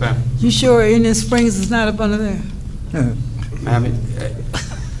 Yes, ma'am. You sure Indian Springs is not up under there? Ma'am,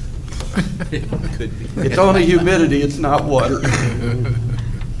 it's only humidity, it's not water.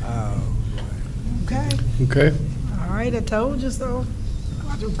 Okay. Okay. All right, I told you so.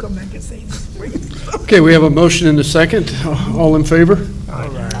 I do come back and say this. Okay, we have a motion and a second. All in favor?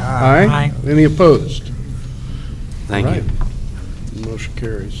 Aye. Any opposed? Thank All you. right. Motion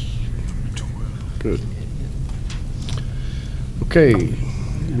carries. Good. Okay,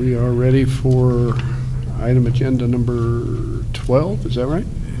 we are ready for item agenda number 12, is that right?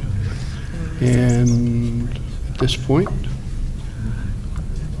 And at this point,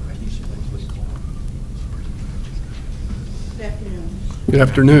 Good afternoon. good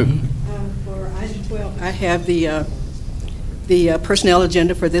afternoon. For item 12, I have the personnel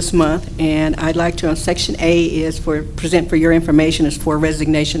agenda for this month, and I'd like to, on section A is present for your information, is for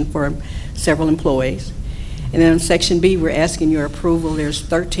resignation for several employees. And then on section B, we're asking your approval. There's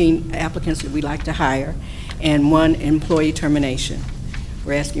 13 applicants that we'd like to hire and 1 employee termination.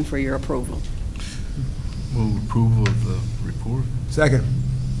 We're asking for your approval. Move approval of the report. Second.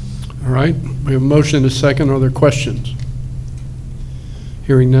 All right, we have a motion and a second. Are there questions?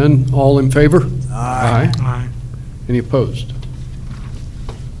 Hearing none, all in favor? Aye. Aye. Any opposed?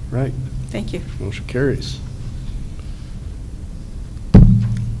 Right, Thank you. motion carries.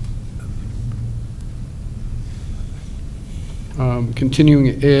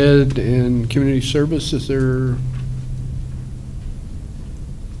 Continuing ed and community service, is there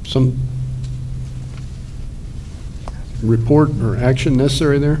some report or action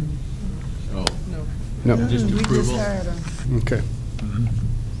necessary there? Oh. No. Just We just approval. hired them. Okay.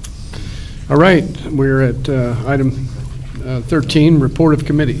 All right, we're at item 13, report of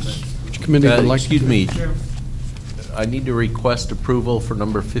committees. Which committee would like to? Excuse me. I need to request approval for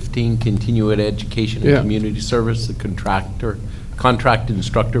number 15, continuing education and Yeah. community service, the contract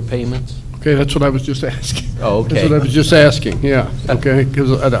instructor payments. Okay, that's what I was just asking. Oh, okay. That's what I was just asking, yeah, okay,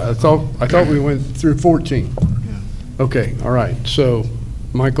 because I thought we went through 14. Okay, all right, so,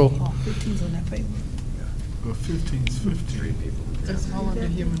 Michael? 15's on that paper. Well, 15's 15. That's all under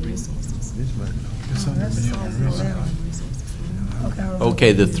human resources. It's under human resources.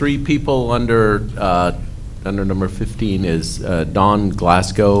 Okay, the 3 people under number 15 is Dawn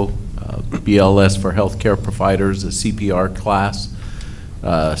Glasgow, BLS for healthcare providers, a CPR class.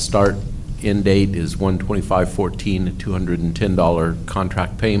 Start end date is 1/25/14, a $210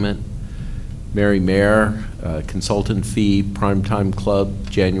 contract payment. Mary Mayer, consultant fee, Primetime Club,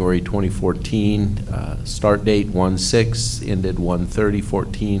 January 2014. Start date 1/6, ended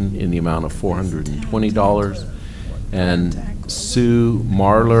 1/30/14 in the amount of $420. And Sue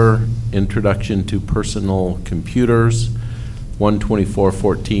Marler, Introduction to Personal Computers,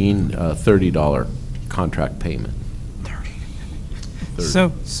 $124.14, $30 contract payment.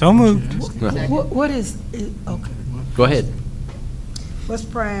 So moved. What is, okay. Go ahead. What's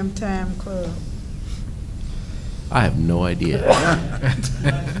Prime Time Club? I have no idea. That's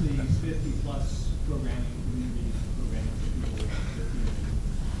the 50-plus programming, community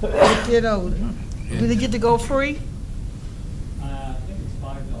programming. 50 and older. Do they get to go free? I think it's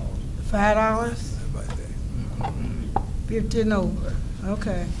 $5. $5? 50 and over,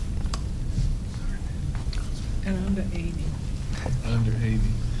 okay. And under 80. Under 80.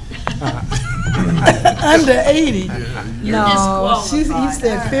 Under 80? You're No, he disqualified.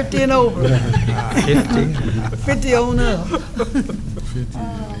 said 50 and over. 50 on up.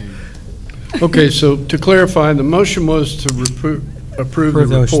 Okay, so to clarify, the motion was to approve the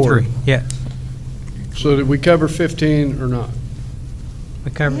those report. three, yes. So did we cover 15 or not?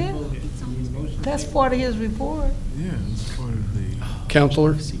 We covered. Yeah, that's part of his report. Yeah, it's part of the.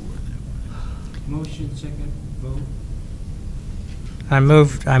 Counselor? Motion, second, vote. I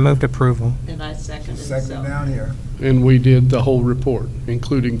moved approval. And I seconded. Second down here. And we did the whole report,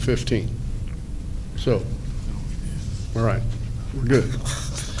 including 15. So, all right, we're good.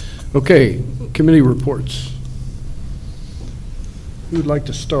 Okay, committee reports. Who would like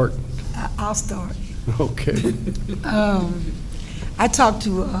to start? I'll start. Okay. I talked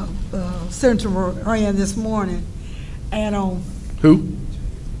to Senator Moran this morning, and on Who?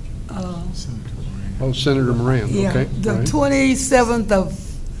 Oh, Senator Moran, yeah, okay. the all right. 27th of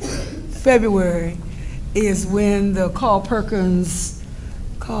February is when the Carl Perkins,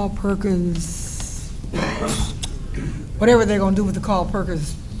 whatever they're going to do with the Carl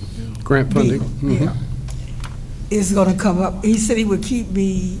Perkins Grant funding. deal, Mhm. yeah, is going to come up. He said he would keep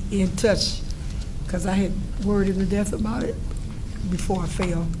me in touch because I had worried him to death about it before I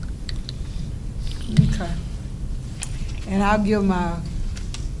fell. Okay. And I'll give my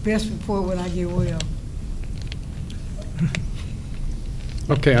best report when I get well.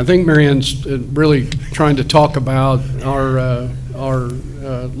 Okay, I think Marianne's really trying to talk about our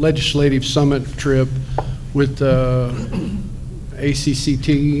legislative summit trip with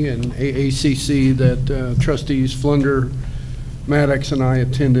ACCT and AACC that trustees Flunder, Maddox, and I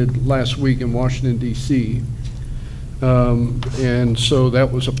attended last week in Washington, D.C. And so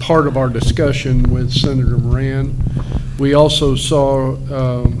that was a part of our discussion with Senator Moran. We also saw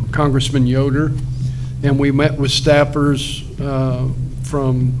Congressman Yoder, and we met with staffers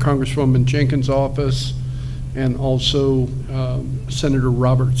from Congresswoman Jenkins' office and also Senator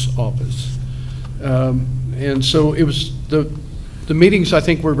Roberts' office. And so it was the meetings, I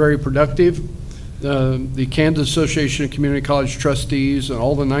think, were very productive. The Kansas Association of Community College Trustees and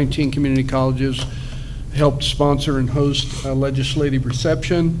all the 19 community colleges helped sponsor and host a legislative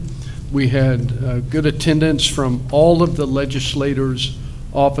reception. We had good attendance from all of the legislators'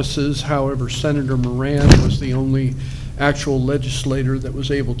 offices. However, Senator Moran was the only actual legislator that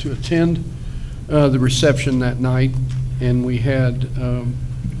was able to attend the reception that night. And we had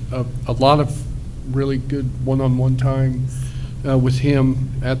a lot of really good one-on-one time with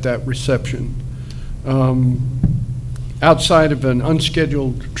him at that reception. Outside of an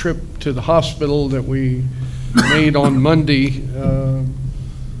unscheduled trip to the hospital that we made on Monday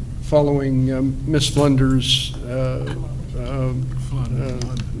following Miss Flunder's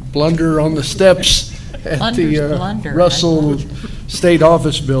blunder on the steps at the Russell State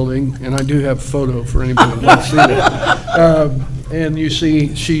Office Building, and I do have a photo for anybody who wants to see it. And you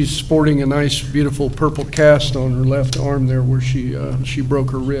see she's sporting a nice, beautiful purple cast on her left arm there where she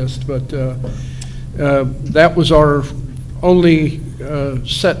broke her wrist. But that was our only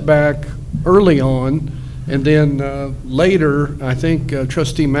setback early on. And then later, I think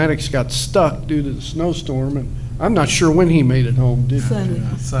Trustee Maddox got stuck due to the snowstorm, and I'm not sure when he made it home.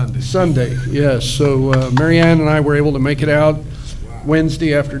 Sunday, yes. So Marianne and I were able to make it out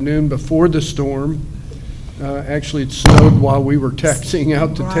Wednesday afternoon before the storm. Actually, it snowed while we were taxiing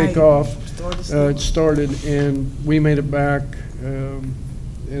out to take off. It started, and we made it back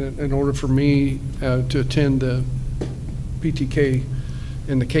in order for me to attend the PTK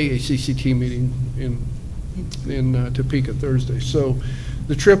and the KCKCC meeting in Topeka Thursday. So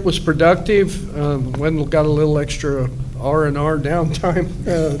the trip was productive. Wendell got a little extra R&R downtime,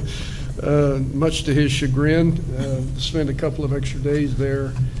 much to his chagrin. Spent a couple of extra days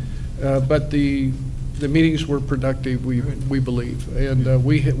there. But the meetings were productive, we believe. And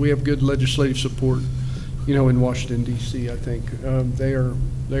we have good legislative support, in Washington, D.C., I think. They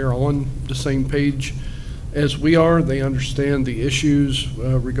are on the same page as we are. They understand the issues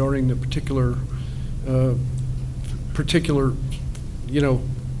regarding the particular particular,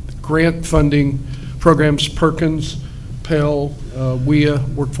 grant funding programs, Perkins, Pell,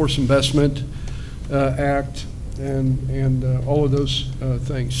 WIA, Workforce Investment Act, and all of those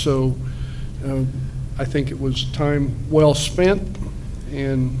things. So I think it was time well spent,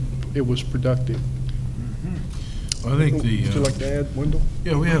 and it was productive. I think Would you like to add, Wendell?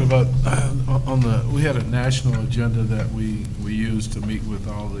 Yeah, we had we had a national agenda that we used to meet with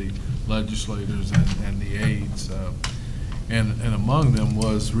all the legislators and the aides, and among them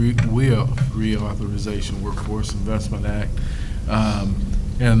was WIA, Reauthorization Workforce Investment Act,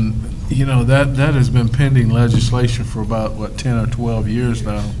 and that has been pending legislation for about 10 or 12 years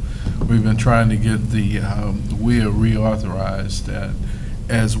now. We've been trying to get the WIA reauthorized,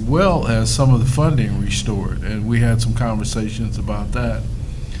 as well as some of the funding restored, and we had some conversations about that.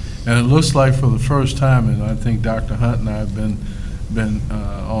 And it looks like for the first time, and I think Dr. Hunt and I have been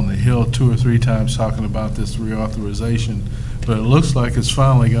on the Hill 2 or 3 times talking about this reauthorization, but it looks like it's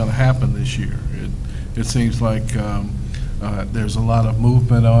finally going to happen this year. It seems like there's a lot of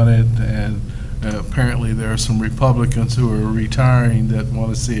movement on it, and apparently there are some Republicans who are retiring that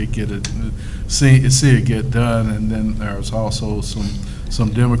want to see it get done, and then there's also some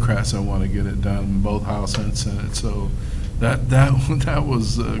Democrats that want to get it done in both House and Senate. So that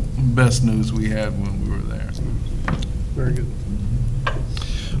was the best news we had when we were there. Very good.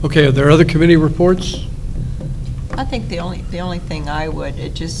 Okay, are there other committee reports? I think the only thing I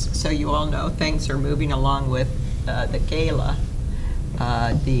would, just so you all know, things are moving along with the gala,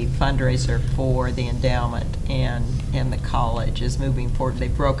 the fundraiser for the endowment and the college is moving forward.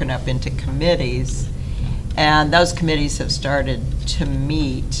 They've broken up into committees, and those committees have started to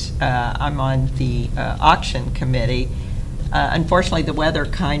meet. I'm on the auction committee. Unfortunately, the weather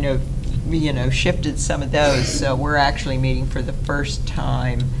kind of shifted some of those, so we're actually meeting for the first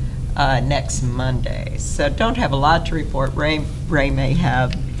time next Monday. So don't have a lot to report. Ray may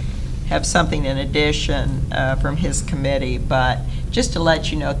have something in addition from his committee, but just to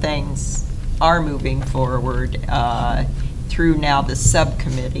let you know, things are moving forward through now the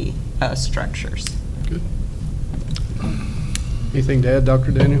subcommittee structures. Good. Anything to add,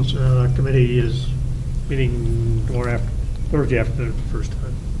 Dr. Daniels? Committee is meeting Thursday after the first time.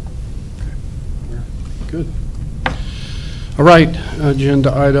 Good. All right,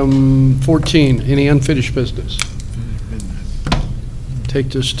 agenda item 14, any unfinished business? Take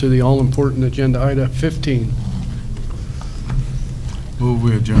this to the all-important agenda item 15. Move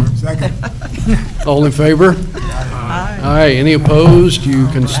we adjourn. Second. All in favor? Aye. Any opposed? You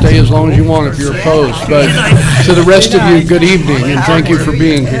can stay as long as you want if you're opposed. But to the rest of you, good evening, and thank you for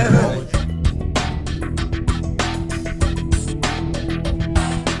being here.